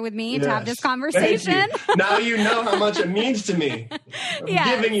here with me to have this conversation. Now you know how much it means to me. I'm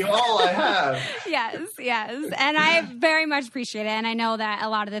giving you all I have. Yes. And I very much appreciate it. And I know that a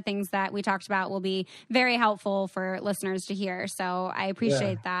lot of the things that we talked about will be very helpful for listeners to hear. So I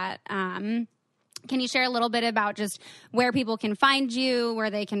appreciate that. Can you share a little bit about just where people can find you, where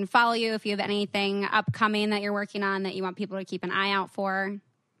they can follow you, if you have anything upcoming that you're working on that you want people to keep an eye out for?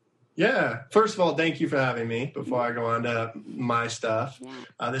 Yeah. First of all, thank you for having me before I go on to my stuff.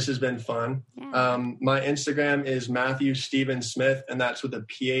 Yeah. This has been fun. Yeah. My Instagram is Matthew Stephen Smith, and that's with a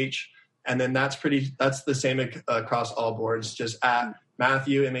PH. And then that's the same across all boards, just at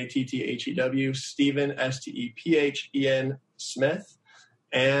Matthew, Matthew, Stephen, Stephen Smith.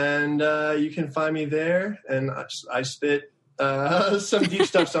 And you can find me there, and I spit some deep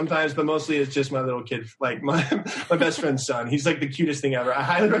stuff sometimes, but mostly it's just my little kid, like my best friend's son. He's like the cutest thing ever. I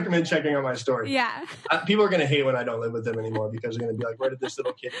highly recommend checking out my story. Yeah. People are going to hate when I don't live with them anymore, because they're going to be like, where did this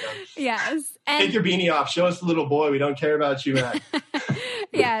little kid go? Yes. Take your beanie off. Show us the little boy. We don't care about you, Matt.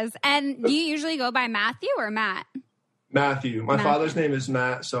 Yes. And do you usually go by Matthew or Matt? Matthew. My father's name is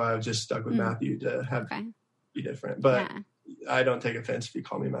Matt, so I've just stuck with Matthew to be different. But I don't take offense if you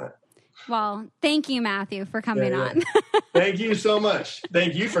call me Matt. Well, thank you, Matthew, for coming on. Thank you so much.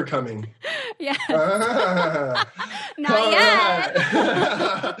 Thank you for coming. Yeah. Not yet.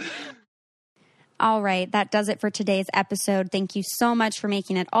 Right. All right, that does it for today's episode. Thank you so much for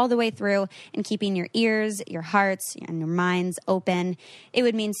making it all the way through and keeping your ears, your hearts, and your minds open. It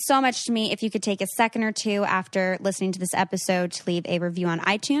would mean so much to me if you could take a second or two after listening to this episode to leave a review on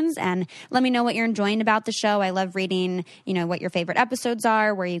iTunes and let me know what you're enjoying about the show. I love reading, what your favorite episodes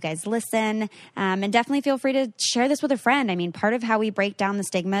are, where you guys listen, and definitely feel free to share this with a friend. I mean, part of how we break down the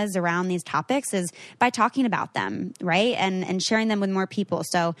stigmas around these topics is by talking about them, right? And sharing them with more people.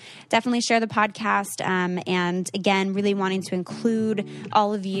 So definitely share the podcast. And again, really wanting to include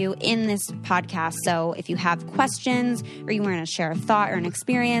all of you in this podcast. So if you have questions or you want to share a thought or an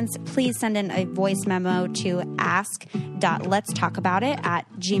experience, please send in a voice memo to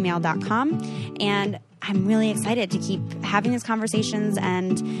ask.letstalkaboutit@gmail.com. And I'm really excited to keep having these conversations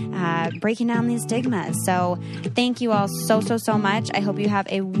and breaking down these stigmas. So thank you all so much. I hope you have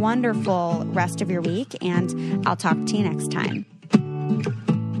a wonderful rest of your week, and I'll talk to you next time.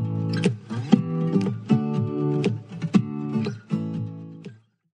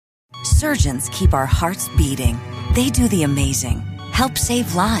 Surgeons keep our hearts beating. They do the amazing, help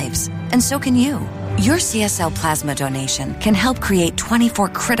save lives, and so can you. Your CSL plasma donation can help create 24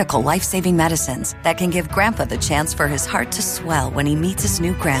 critical life-saving medicines that can give Grandpa the chance for his heart to swell when he meets his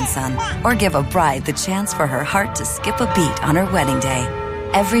new grandson, or give a bride the chance for her heart to skip a beat on her wedding day.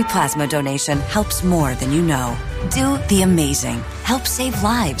 Every plasma donation helps more than you know. Do the amazing. Help save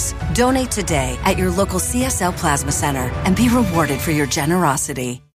lives. Donate today at your local CSL Plasma Center and be rewarded for your generosity.